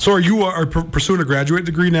awesome. So are you pursuing a graduate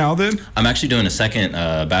degree now then? I'm actually doing a second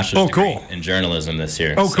bachelor's degree in journalism this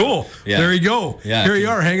year. Oh, so, cool. Yeah. There you go. Yeah, here you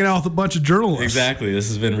are hanging out with a bunch of journalists. Exactly. This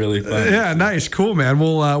has been really fun. Yeah, nice. Cool, man.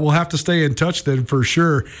 We'll have to stay in touch then for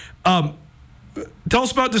sure. Tell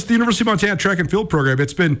us about just the University of Montana track and field program.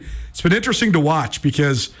 It's been interesting to watch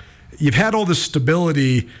because you've had all this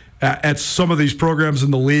stability at some of these programs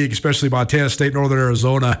in the league, especially Montana State, Northern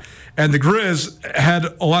Arizona. And the Griz had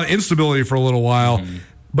a lot of instability for a little while,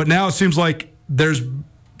 but now it seems like there's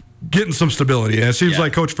getting some stability. And it seems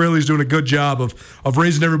like Coach Fraley's doing a good job of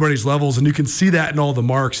raising everybody's levels, and you can see that in all the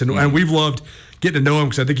marks. And we've loved getting to know him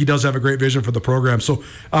because I think he does have a great vision for the program. So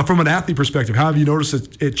from an athlete perspective, how have you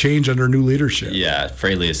noticed it change under new leadership? Yeah,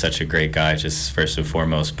 Fraley is such a great guy, just first and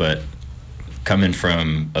foremost. But coming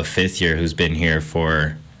from a fifth year who's been here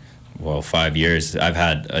for 5 years, I've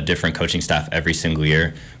had a different coaching staff every single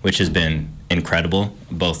year, which has been incredible,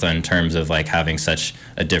 both in terms of like having such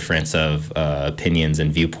a difference of opinions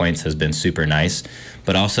and viewpoints has been super nice,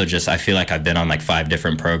 but also just I feel like I've been on like 5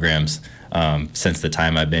 different programs since the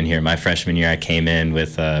time I've been here. My freshman year I came in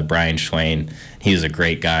with Brian Schwain. He was a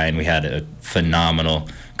great guy, and we had a phenomenal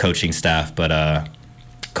coaching staff, but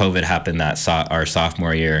COVID happened our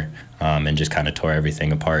sophomore year and just kind of tore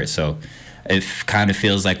everything apart. So it kind of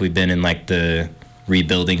feels like we've been in like the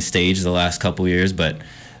rebuilding stage the last couple years, but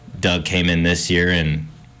Doug came in this year and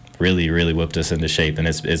really, really whipped us into shape, and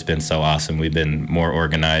it's been so awesome. We've been more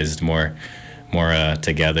organized, more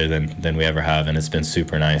together than we ever have, and it's been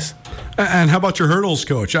super nice. And how about your hurdles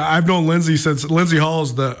coach? I've known Lindsay since Lindsay Hall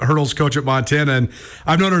is the hurdles coach at Montana, and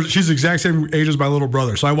I've known her. She's the exact same age as my little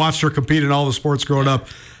brother, so I watched her compete in all the sports growing up.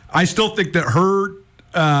 I still think that her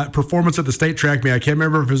performance at the state track meet, I can't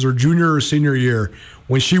remember if it was her junior or senior year,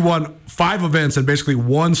 when she won 5 events and basically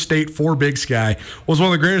 1 state, 4 Big Sky, was one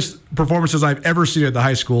of the greatest performances I've ever seen at the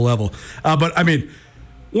high school level. But I mean,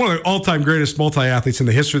 one of the all-time greatest multi-athletes in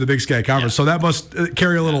the history of the Big Sky Conference. So that must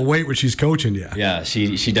carry a little weight when she's coaching you. Yeah,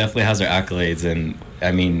 she definitely has her accolades, and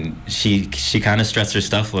I mean, she kind of struts her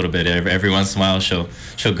stuff a little bit. Every once in a while,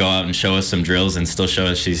 she'll go out and show us some drills and still show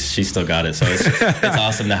us she's still got it. So it's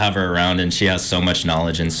awesome to have her around, and she has so much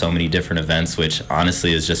knowledge in so many different events, which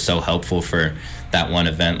honestly is just so helpful for that one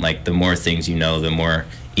event. Like the more things you know, the more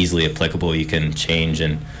easily applicable you can change.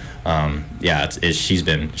 And she's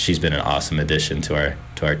been an awesome addition to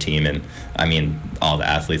our team, and I mean all the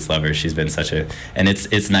athletes love her. She's been and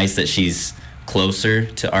it's nice that she's closer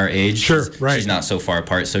to our age. Sure, right. She's not so far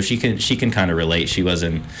apart, so she can kind of relate. She was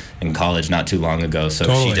in college not too long ago, so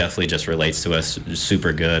She definitely just relates to us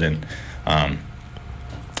super good, and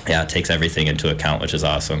takes everything into account, which is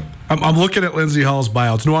awesome. I'm looking at Lindsay Hall's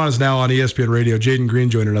bio. It's Nuanez now on ESPN Radio. Jaydon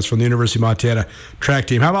Green joining us from the University of Montana track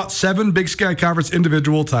team. How about 7 Big Sky Conference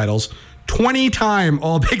individual titles? 20-time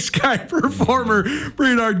All-Big Sky performer.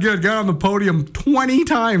 Pretty darn good. Got on the podium 20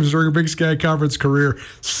 times during a Big Sky Conference career.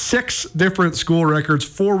 6 different school records,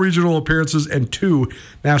 4 regional appearances, and 2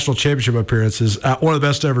 national championship appearances. One of the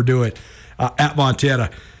best to ever do it at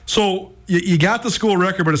Montana. So you got the school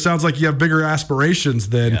record, but it sounds like you have bigger aspirations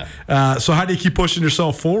then. Yeah. So how do you keep pushing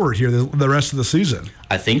yourself forward here the rest of the season?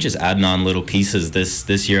 I think just adding on little pieces.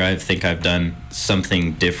 This year I think I've done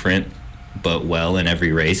something different but well in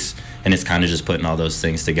every race, and it's kind of just putting all those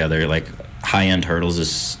things together. Like high-end hurdles is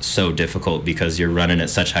so difficult because you're running at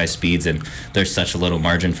such high speeds and there's such a little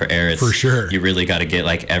margin for error. For sure. You really got to get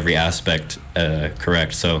like every aspect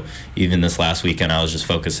correct. So even this last weekend I was just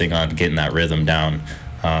focusing on getting that rhythm down.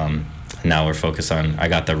 now we're focused on, I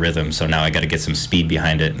got the rhythm, so now I got to get some speed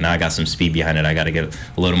behind it. Now I got some speed behind it. I got to get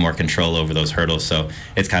a little more control over those hurdles. So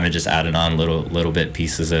it's kind of just added on little bit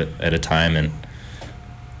pieces at a time, and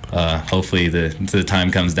hopefully the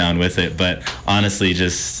time comes down with it. But honestly,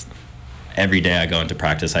 just every day I go into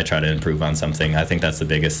practice, I try to improve on something. I think that's the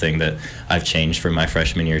biggest thing that I've changed from my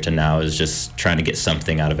freshman year to now, is just trying to get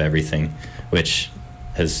something out of everything, which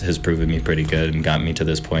has proven me pretty good and got me to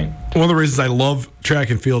this point. One of the reasons I love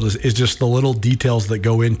track and field is just the little details that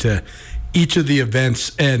go into each of the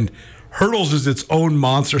events, and hurdles is its own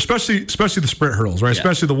monster, especially the sprint hurdles, right? Yeah.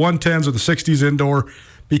 Especially the 110s or the 60s indoor,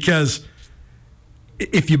 because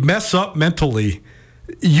if you mess up mentally,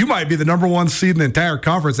 you might be the number one seed in the entire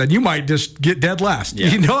conference, and you might just get dead last.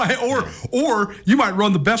 Yeah. Or you might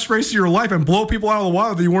run the best race of your life and blow people out of the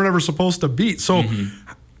water that you weren't ever supposed to beat. So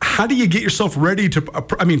how do you get yourself ready to,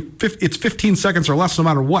 it's 15 seconds or less no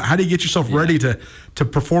matter what. How do you get yourself ready to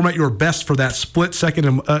perform at your best for that split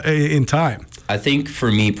second in time? I think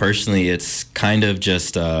for me personally, it's kind of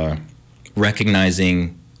just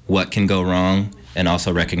recognizing what can go wrong and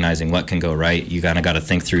also recognizing what can go right. You kind of got to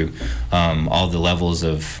think through all the levels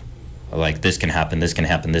of, like, this can happen, this can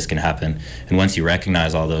happen, this can happen. And once you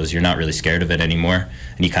recognize all those, you're not really scared of it anymore.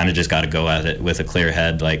 And you kind of just got to go at it with a clear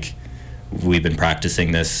head. Like, we've been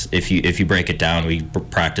practicing this. If you break it down, we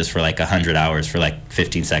practice for like 100 hours for like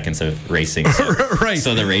 15 seconds of racing. So, right.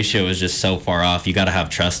 So the ratio is just so far off. You got to have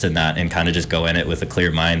trust in that and kind of just go in it with a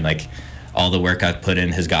clear mind. Like, all the work I've put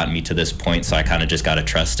in has gotten me to this point, so I kind of just got to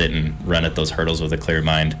trust it and run at those hurdles with a clear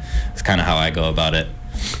mind. It's kind of how I go about it.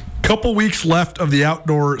 Couple weeks left of the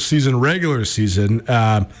outdoor season, regular season.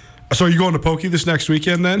 So are you going to Pokey this next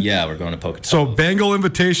weekend then? Yeah, we're going to Pocatello. So Bengal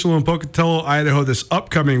Invitational in Pocatello, Idaho this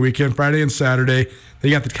upcoming weekend, Friday and Saturday.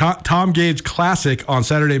 They got the Tom Gage Classic on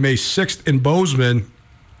Saturday, May 6th in Bozeman.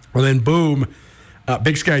 And then boom,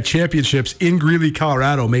 Big Sky Championships in Greeley,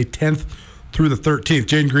 Colorado, May 10th through the 13th.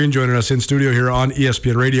 Jaydon Green joining us in studio here on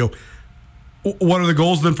ESPN Radio. What are the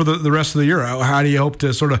goals then for the rest of the year? How do you hope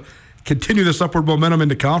to sort of continue this upward momentum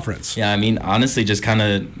into conference? Yeah, I mean, honestly, just kind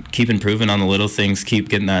of keep improving on the little things, keep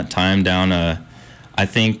getting that time down. I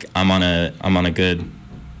think I'm on a good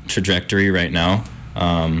trajectory right now,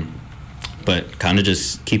 but kind of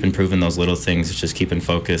just keep improving those little things, just keeping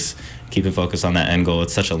focus on that end goal.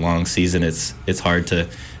 It's such a long season. It's hard to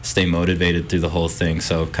stay motivated through the whole thing.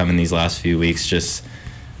 So coming these last few weeks, just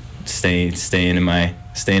staying in my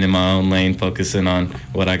own lane, focusing on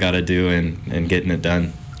what I got to do and getting it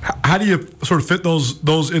done. How do you sort of fit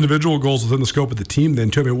those individual goals within the scope of the team then,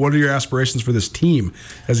 too? I mean, what are your aspirations for this team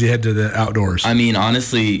as you head to the outdoors? I mean,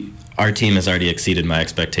 honestly, our team has already exceeded my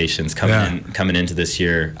expectations. Coming into this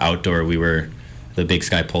year, outdoor, the Big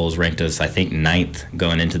Sky polls ranked us, I think, 9th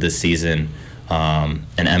going into this season, and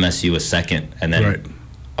MSU was 2nd, and then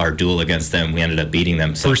our duel against them, we ended up beating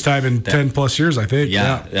them. So first time in 10-plus years, I think.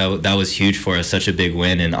 Yeah. That was huge for us, such a big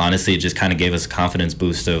win, and honestly, it just kind of gave us a confidence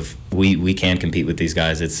boost of we can compete with these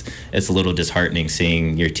guys. It's a little disheartening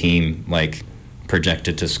seeing your team, like,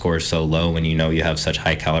 projected to score so low when you know you have such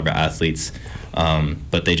high caliber athletes,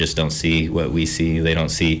 but they just don't see what we see. They don't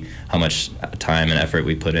see how much time and effort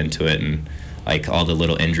we put into it, and like all the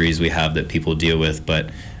little injuries we have that people deal with.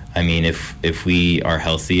 But I mean, if we are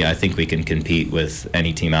healthy, I think we can compete with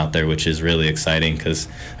any team out there, which is really exciting because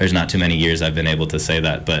there's not too many years I've been able to say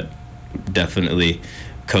that. But definitely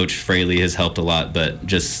Coach Fraley has helped a lot, but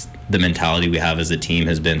just the mentality we have as a team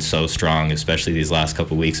has been so strong, especially these last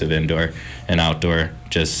couple weeks of indoor and outdoor.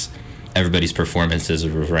 Just everybody's performances are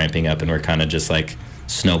ramping up, and we're kind of just like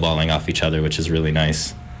snowballing off each other, which is really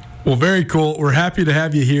nice. Well, very cool. We're happy to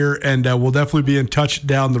have you here, and we'll definitely be in touch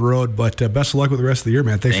down the road. But best of luck with the rest of the year,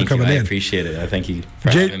 man. Thanks for coming in. I appreciate it. Thank you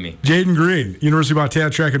for having me. Jaydon Green, University of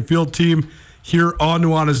Montana track and field team here on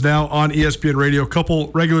Nuanez Now on ESPN Radio. A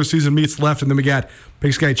couple regular season meets left, and then we got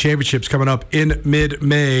Big Sky Championships coming up in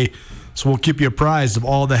mid-May. So we'll keep you apprised of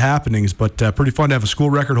all the happenings. But pretty fun to have a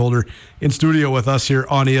school record holder in studio with us here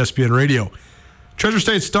on ESPN Radio. Treasure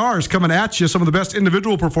State Stars coming at you. Some of the best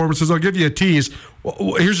individual performances. I'll give you a tease.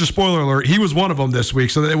 Well, here's your spoiler alert. He was one of them this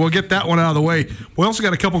week, so we'll get that one out of the way. We also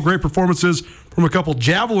got a couple great performances from a couple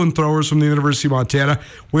javelin throwers from the University of Montana.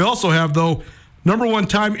 We also have, though, number one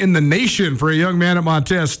time in the nation for a young man at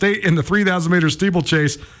Montana State in the 3,000-meter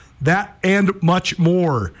steeplechase. That and much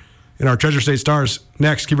more in our Treasure State Stars.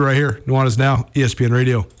 Next, keep it right here. Nuanez Now, ESPN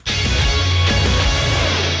Radio.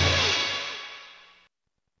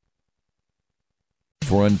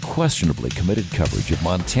 for unquestionably committed coverage of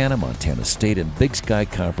Montana, Montana State, and Big Sky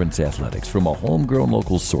Conference athletics from a homegrown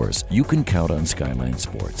local source, you can count on Skyline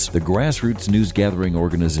Sports. The grassroots news gathering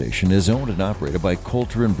organization is owned and operated by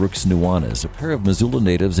Colter and Nuanez, a pair of Missoula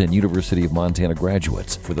natives and University of Montana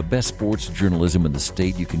graduates. For the best sports journalism in the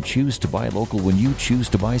state, you can choose to buy local when you choose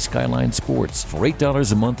to buy Skyline Sports. For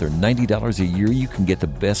 $8 a month or $90 a year, you can get the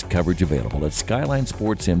best coverage available at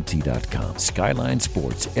SkylineSportsMT.com. Skyline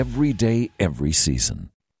Sports, every day, every season.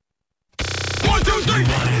 1, 2, 3.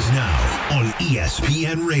 Nuanez now on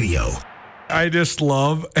ESPN Radio. I just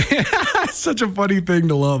love, it's such a funny thing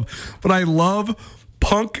to love, but I love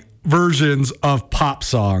punk versions of pop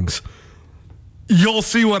songs. You'll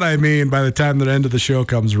see what I mean by the time the end of the show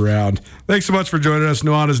comes around. Thanks so much for joining us.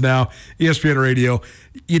 Nuanez now, ESPN Radio.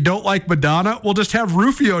 You don't like Madonna? We'll just have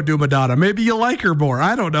Rufio do Madonna. Maybe you like her more.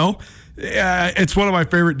 I don't know. It's one of my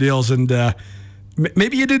favorite deals, and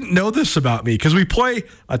maybe you didn't know this about me because we play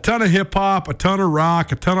a ton of hip-hop, a ton of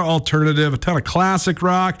rock, a ton of alternative, a ton of classic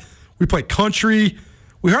rock. We play country.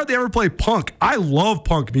 We hardly ever play punk. I love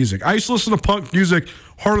punk music. I used to listen to punk music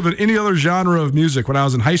harder than any other genre of music when I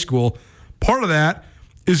was in high school. Part of that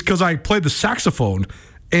is because I played the saxophone,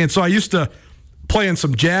 and so I used to play in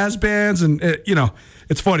some jazz bands, and,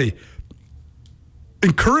 it's funny.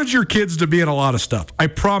 Encourage your kids to be in a lot of stuff. I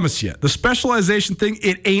promise you. The specialization thing,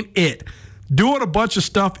 it ain't it. Doing a bunch of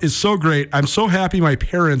stuff is so great. I'm so happy my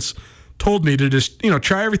parents told me to just,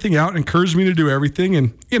 try everything out, encourage me to do everything,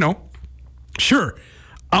 and, sure,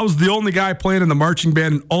 I was the only guy playing in the marching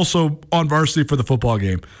band and also on varsity for the football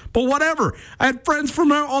game. But whatever. I had friends from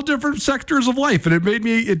all different sectors of life, and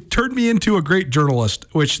it turned me into a great journalist,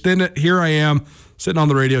 which then here I am sitting on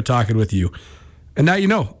the radio talking with you. And now you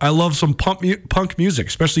know, I love some punk music,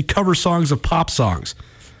 especially cover songs of pop songs.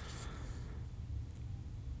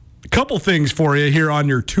 A couple things for you here on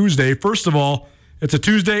your Tuesday. First of all, it's a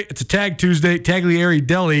Tuesday. It's a Tag Tuesday. Taglieri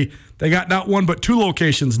Deli. They got not one but two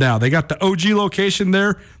locations now. They got the OG location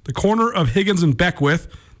there, the corner of Higgins and Beckwith.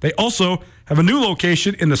 They also have a new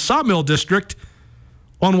location in the Sawmill District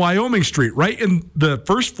on Wyoming Street, right in the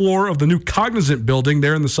first floor of the new Cognizant building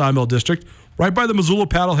there in the Sawmill District, right by the Missoula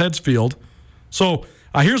Paddleheads field. So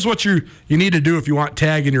here's what you need to do if you want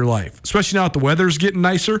Tag in your life, especially now that the weather's getting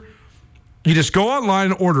nicer. You just go online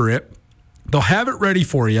and order it. They'll have it ready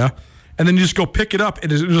for you. And then you just go pick it up,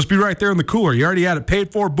 and it'll just be right there in the cooler. You already had it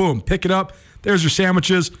paid for. Boom, pick it up. There's your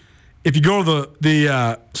sandwiches. If you go to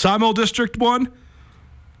the Sawmill District one,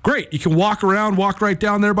 great. You can walk around, walk right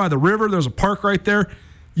down there by the river. There's a park right there.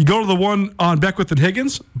 You go to the one on Beckwith and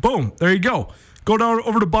Higgins. Boom, there you go. Go down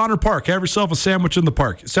over to Bonner Park. Have yourself a sandwich in the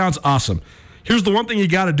park. It sounds awesome. Here's the one thing you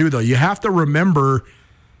got to do, though. You have to remember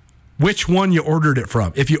which one you ordered it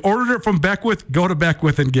from. If you ordered it from Beckwith, go to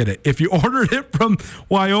Beckwith and get it. If you ordered it from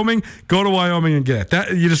Wyoming, go to Wyoming and get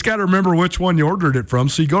it. You just got to remember which one you ordered it from,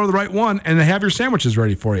 so you go to the right one and they have your sandwiches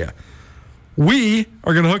ready for you. We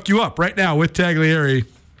are going to hook you up right now with Taglieri.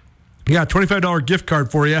 We got a $25 gift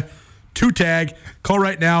card for you to Tag. Call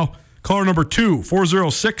right now. Caller number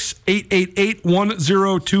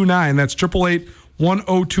 2-406-888-1029. That's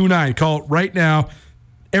 888-1029. Call right now.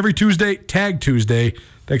 Every Tuesday, Tag Tuesday.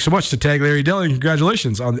 Thanks so much to Taglieri Deli, and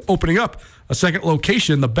congratulations on opening up a second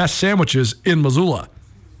location, the best sandwiches in Missoula.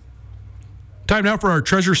 Time now for our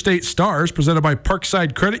Treasure State Stars, presented by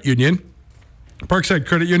Parkside Credit Union. Parkside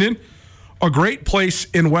Credit Union, a great place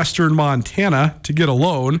in western Montana to get a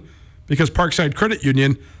loan because Parkside Credit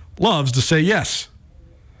Union loves to say yes.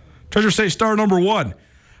 Treasure State Star number 1.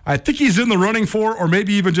 I think he's in the running for, or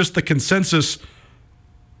maybe even just the consensus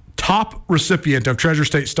top recipient of Treasure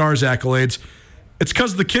State Stars accolades. It's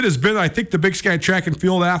because the kid has been, I think, the Big Sky Track and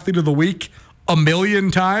Field Athlete of the Week a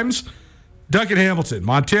million times. Duncan Hamilton,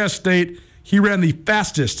 Montana State. He ran the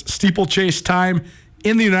fastest steeplechase time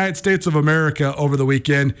in the United States of America over the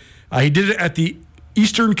weekend. He did it at the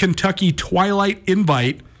Eastern Kentucky Twilight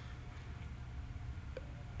Invite.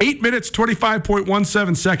 8 minutes,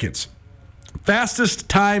 25.17 seconds. Fastest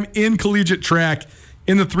time in collegiate track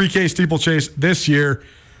in the 3K steeplechase this year.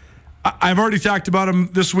 I've already talked about him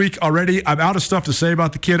this week already. I'm out of stuff to say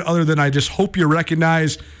about the kid other than I just hope you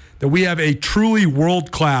recognize that we have a truly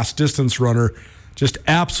world-class distance runner just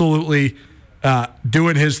absolutely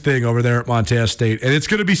doing his thing over there at Montana State. And it's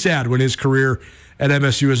going to be sad when his career at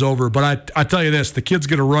MSU is over. But I tell you this, the kid's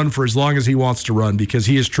going to run for as long as he wants to run because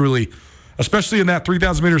he is truly, especially in that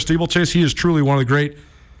 3,000-meter steeplechase, he is truly one of the great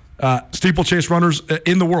steeplechase runners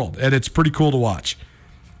in the world. And it's pretty cool to watch.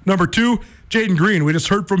 Number 2, Jaydon Green. We just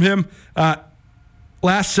heard from him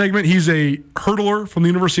last segment. He's a hurdler from the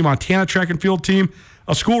University of Montana track and field team.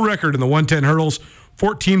 A school record in the 110 hurdles,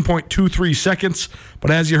 14.23 seconds. But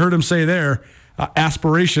as you heard him say there,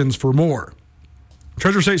 aspirations for more.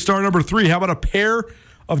 Treasure State star number 3, how about a pair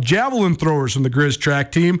of javelin throwers from the Griz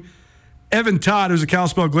track team? Evan Todd, who's a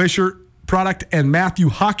Kalispell Glacier product, and Matthew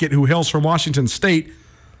Hockett, who hails from Washington State.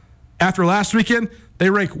 After last weekend, they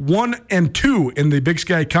rank 1 and 2 in the Big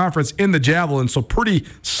Sky Conference in the javelin, so pretty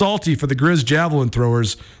salty for the Griz javelin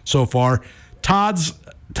throwers so far. Todd's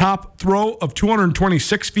top throw of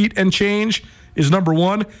 226 feet and change is number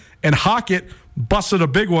 1, and Hockett busted a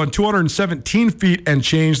big one, 217 feet and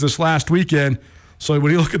change this last weekend. So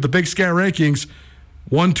when you look at the Big Sky rankings,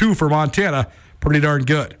 1-2 for Montana, pretty darn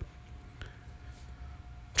good.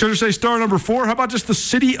 Treasure State star number 4, how about just the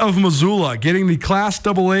city of Missoula getting the Class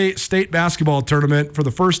AA state basketball tournament for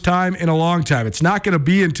the first time in a long time. It's not going to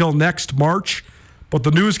be until next March, but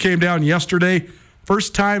the news came down yesterday.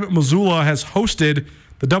 First time Missoula has hosted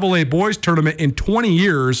the AA boys tournament in 20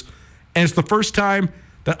 years, and it's the first time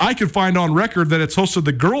that I could find on record that it's hosted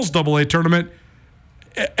the girls AA tournament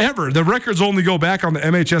ever. The records only go back on the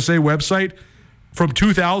MHSA website from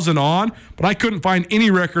 2000 on, but I couldn't find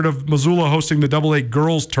any record of Missoula hosting the AA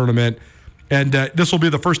girls tournament. And this will be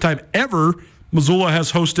the first time ever Missoula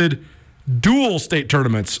has hosted dual state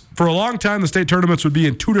tournaments. For a long time, the state tournaments would be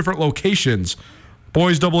in 2 different locations.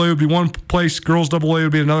 Boys AA would be one place, girls AA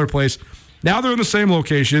would be another place. Now they're in the same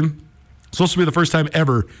location. It's supposed to be the first time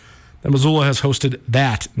ever that Missoula has hosted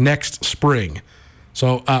that next spring.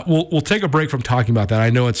 So we'll take a break from talking about that. I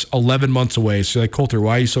know it's 11 months away. So like, Colter,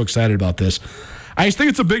 why are you so excited about this? I just think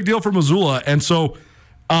it's a big deal for Missoula. And so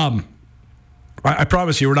I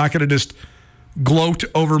promise you, we're not going to just gloat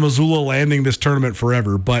over Missoula landing this tournament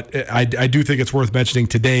forever. But I do think it's worth mentioning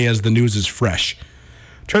today as the news is fresh.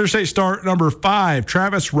 Treasure State star number 5,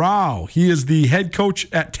 Travis Rao. He is the head coach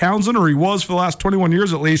at Townsend, or he was for the last 21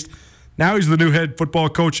 years at least. Now he's the new head football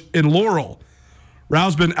coach in Laurel.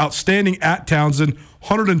 Rao's been outstanding at Townsend.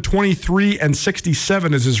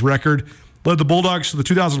 123-67 is his record. Led the Bulldogs to the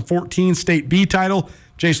 2014 State B title.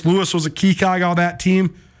 Jace Lewis was a key cog on that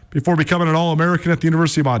team before becoming an All-American at the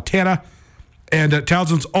University of Montana. And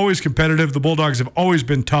Townsend's always competitive. The Bulldogs have always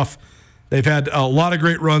been tough. They've had a lot of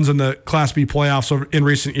great runs in the Class B playoffs in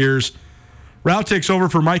recent years. Rao takes over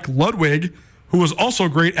for Mike Ludwig, who was also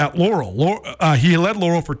great at Laurel. He led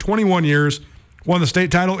Laurel for 21 years, won the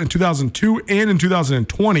state title in 2002 and in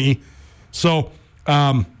 2020. So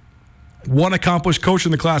one accomplished coach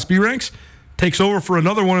in the Class B ranks, takes over for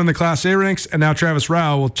another one in the Class A ranks, and now Travis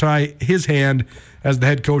Rao will try his hand as the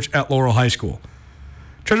head coach at Laurel High School.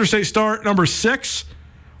 Treasure State star number 6,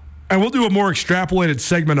 and we'll do a more extrapolated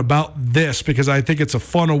segment about this because I think it's a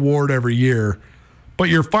fun award every year. But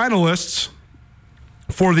your finalists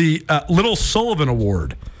for the Little Sullivan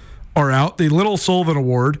Award are out. The Little Sullivan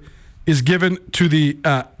Award is given to the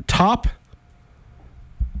top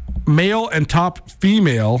male and top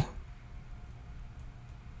female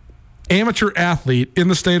amateur athlete in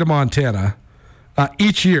the state of Montana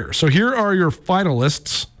each year. So here are your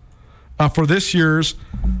finalists for this year's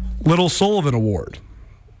Little Sullivan Award.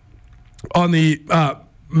 On the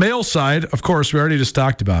male side, of course, we already just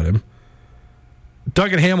talked about him.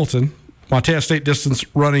 Duggan Hamilton, Montana State distance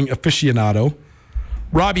running aficionado.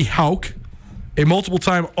 Robbie Hauk, a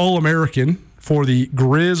multiple-time All-American for the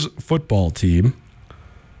Griz football team.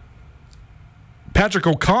 Patrick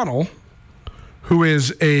O'Connell, who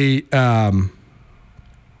is a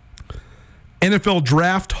NFL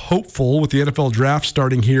draft hopeful with the NFL draft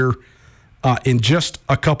starting here in just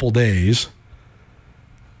a couple days.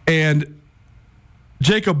 And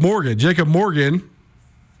Jacob Morgan. Jacob Morgan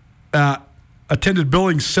attended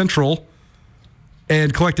Billings Central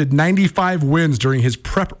and collected 95 wins during his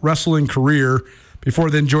prep wrestling career before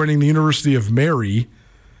then joining the University of Mary.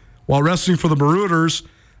 While wrestling for the Marauders,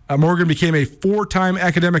 Morgan became a 4-time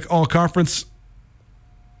academic all-conference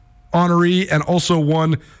honoree and also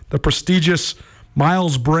won the prestigious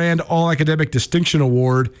Miles Brand All-Academic Distinction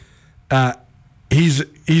Award.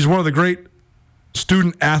 He's one of the great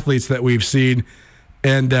student athletes that we've seen,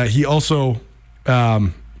 and he also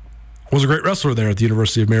was a great wrestler there at the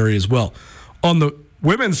University of Mary as well. On the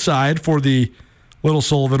women's side for the Little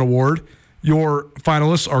Sullivan Award, your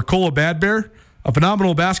finalists are Cola Badbear, a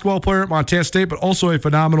phenomenal basketball player at Montana State, but also a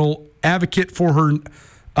phenomenal advocate for her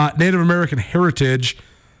Native American heritage.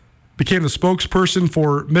 Became the spokesperson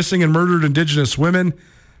for missing and murdered Indigenous women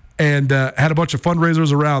and had a bunch of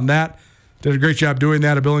fundraisers around that. Did a great job doing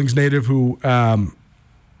that. A Billings native who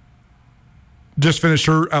just finished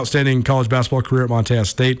her outstanding college basketball career at Montana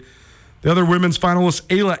State. The other women's finalist,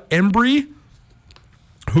 Ayla Embry,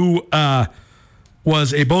 who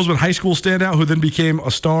was a Bozeman High School standout, who then became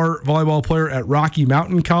a star volleyball player at Rocky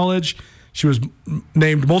Mountain College. She was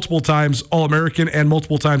named multiple times All-American and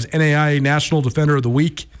multiple times NAIA National Defender of the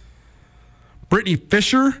Week. Brittany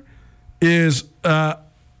Fisher is the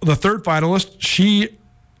third finalist. She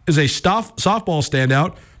is a softball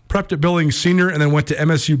standout, prepped at Billings Senior, and then went to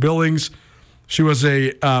MSU Billings. She was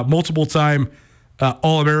a multiple-time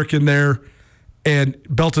All-American there and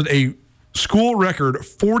belted a school record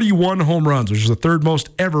 41 home runs, which is the third most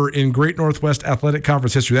ever in Great Northwest Athletic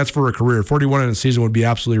Conference history. That's for a career. 41 in a season would be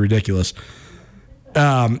absolutely ridiculous.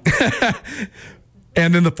 And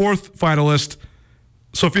then the fourth finalist,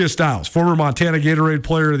 Sophia Stiles, former Montana Gatorade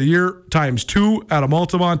Player of the Year, ×2 out of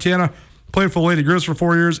Malta, Montana. Played for Lady Griz for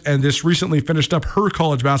 4 years, and just recently finished up her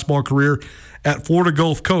college basketball career at Florida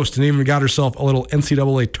Gulf Coast and even got herself a little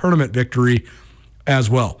NCAA tournament victory as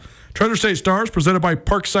well. Treasure State Stars, presented by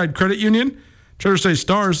Parkside Credit Union. Treasure State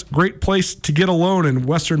Stars, great place to get a loan in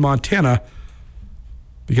western Montana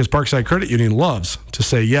because Parkside Credit Union loves to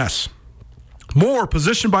say yes. More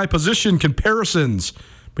position-by-position comparisons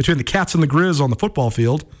between the Cats and the Griz on the football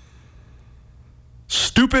field.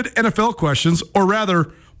 Stupid NFL questions, or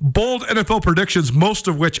rather, bold NFL predictions, most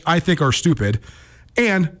of which I think are stupid.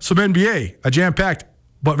 And some NBA, a jam-packed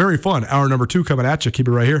but very fun hour number 2 coming at you. Keep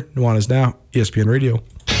it right here. Nuanez Now, ESPN Radio.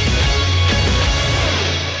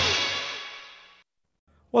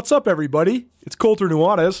 What's up, everybody? It's Colter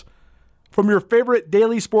Nuanez from your favorite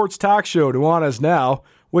daily sports talk show, Nuanez Now,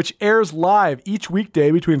 which airs live each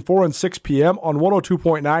weekday between 4 and 6 p.m. on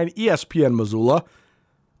 102.9 ESPN Missoula,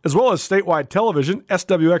 as well as statewide television,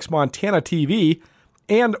 SWX Montana TV,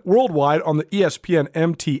 and worldwide on the ESPN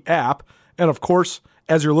MT app. And of course,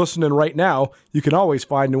 as you're listening right now, you can always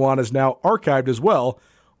find Nuanez Now archived as well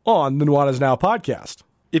on the Nuanez Now podcast.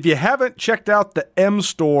 If you haven't checked out the M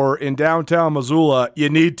Store in downtown Missoula, you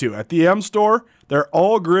need to. At the M Store, they're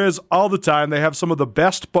all Griz all the time. They have some of the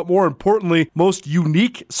best, but more importantly, most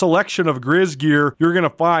unique selection of Griz gear you're going to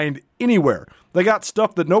find anywhere. They got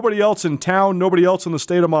stuff that nobody else in town, nobody else in the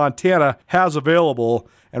state of Montana has available.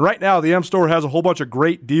 And right now, the M Store has a whole bunch of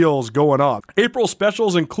great deals going on. April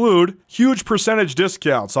specials include huge percentage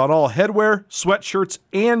discounts on all headwear, sweatshirts,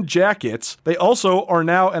 and jackets. They also are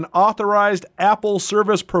now an authorized Apple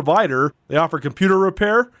service provider. They offer computer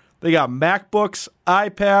repair. They got MacBooks,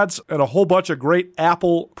 iPads, and a whole bunch of great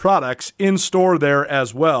Apple products in store there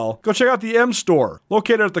as well. Go check out the M Store,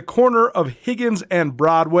 located at the corner of Higgins and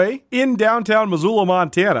Broadway in downtown Missoula,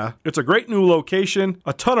 Montana. It's a great new location,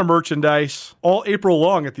 a ton of merchandise, all April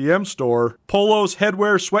long at the M Store. Polos,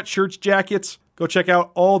 headwear, sweatshirts, jackets. Go check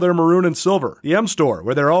out all their maroon and silver. The M Store,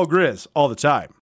 where they're all Griz all the time.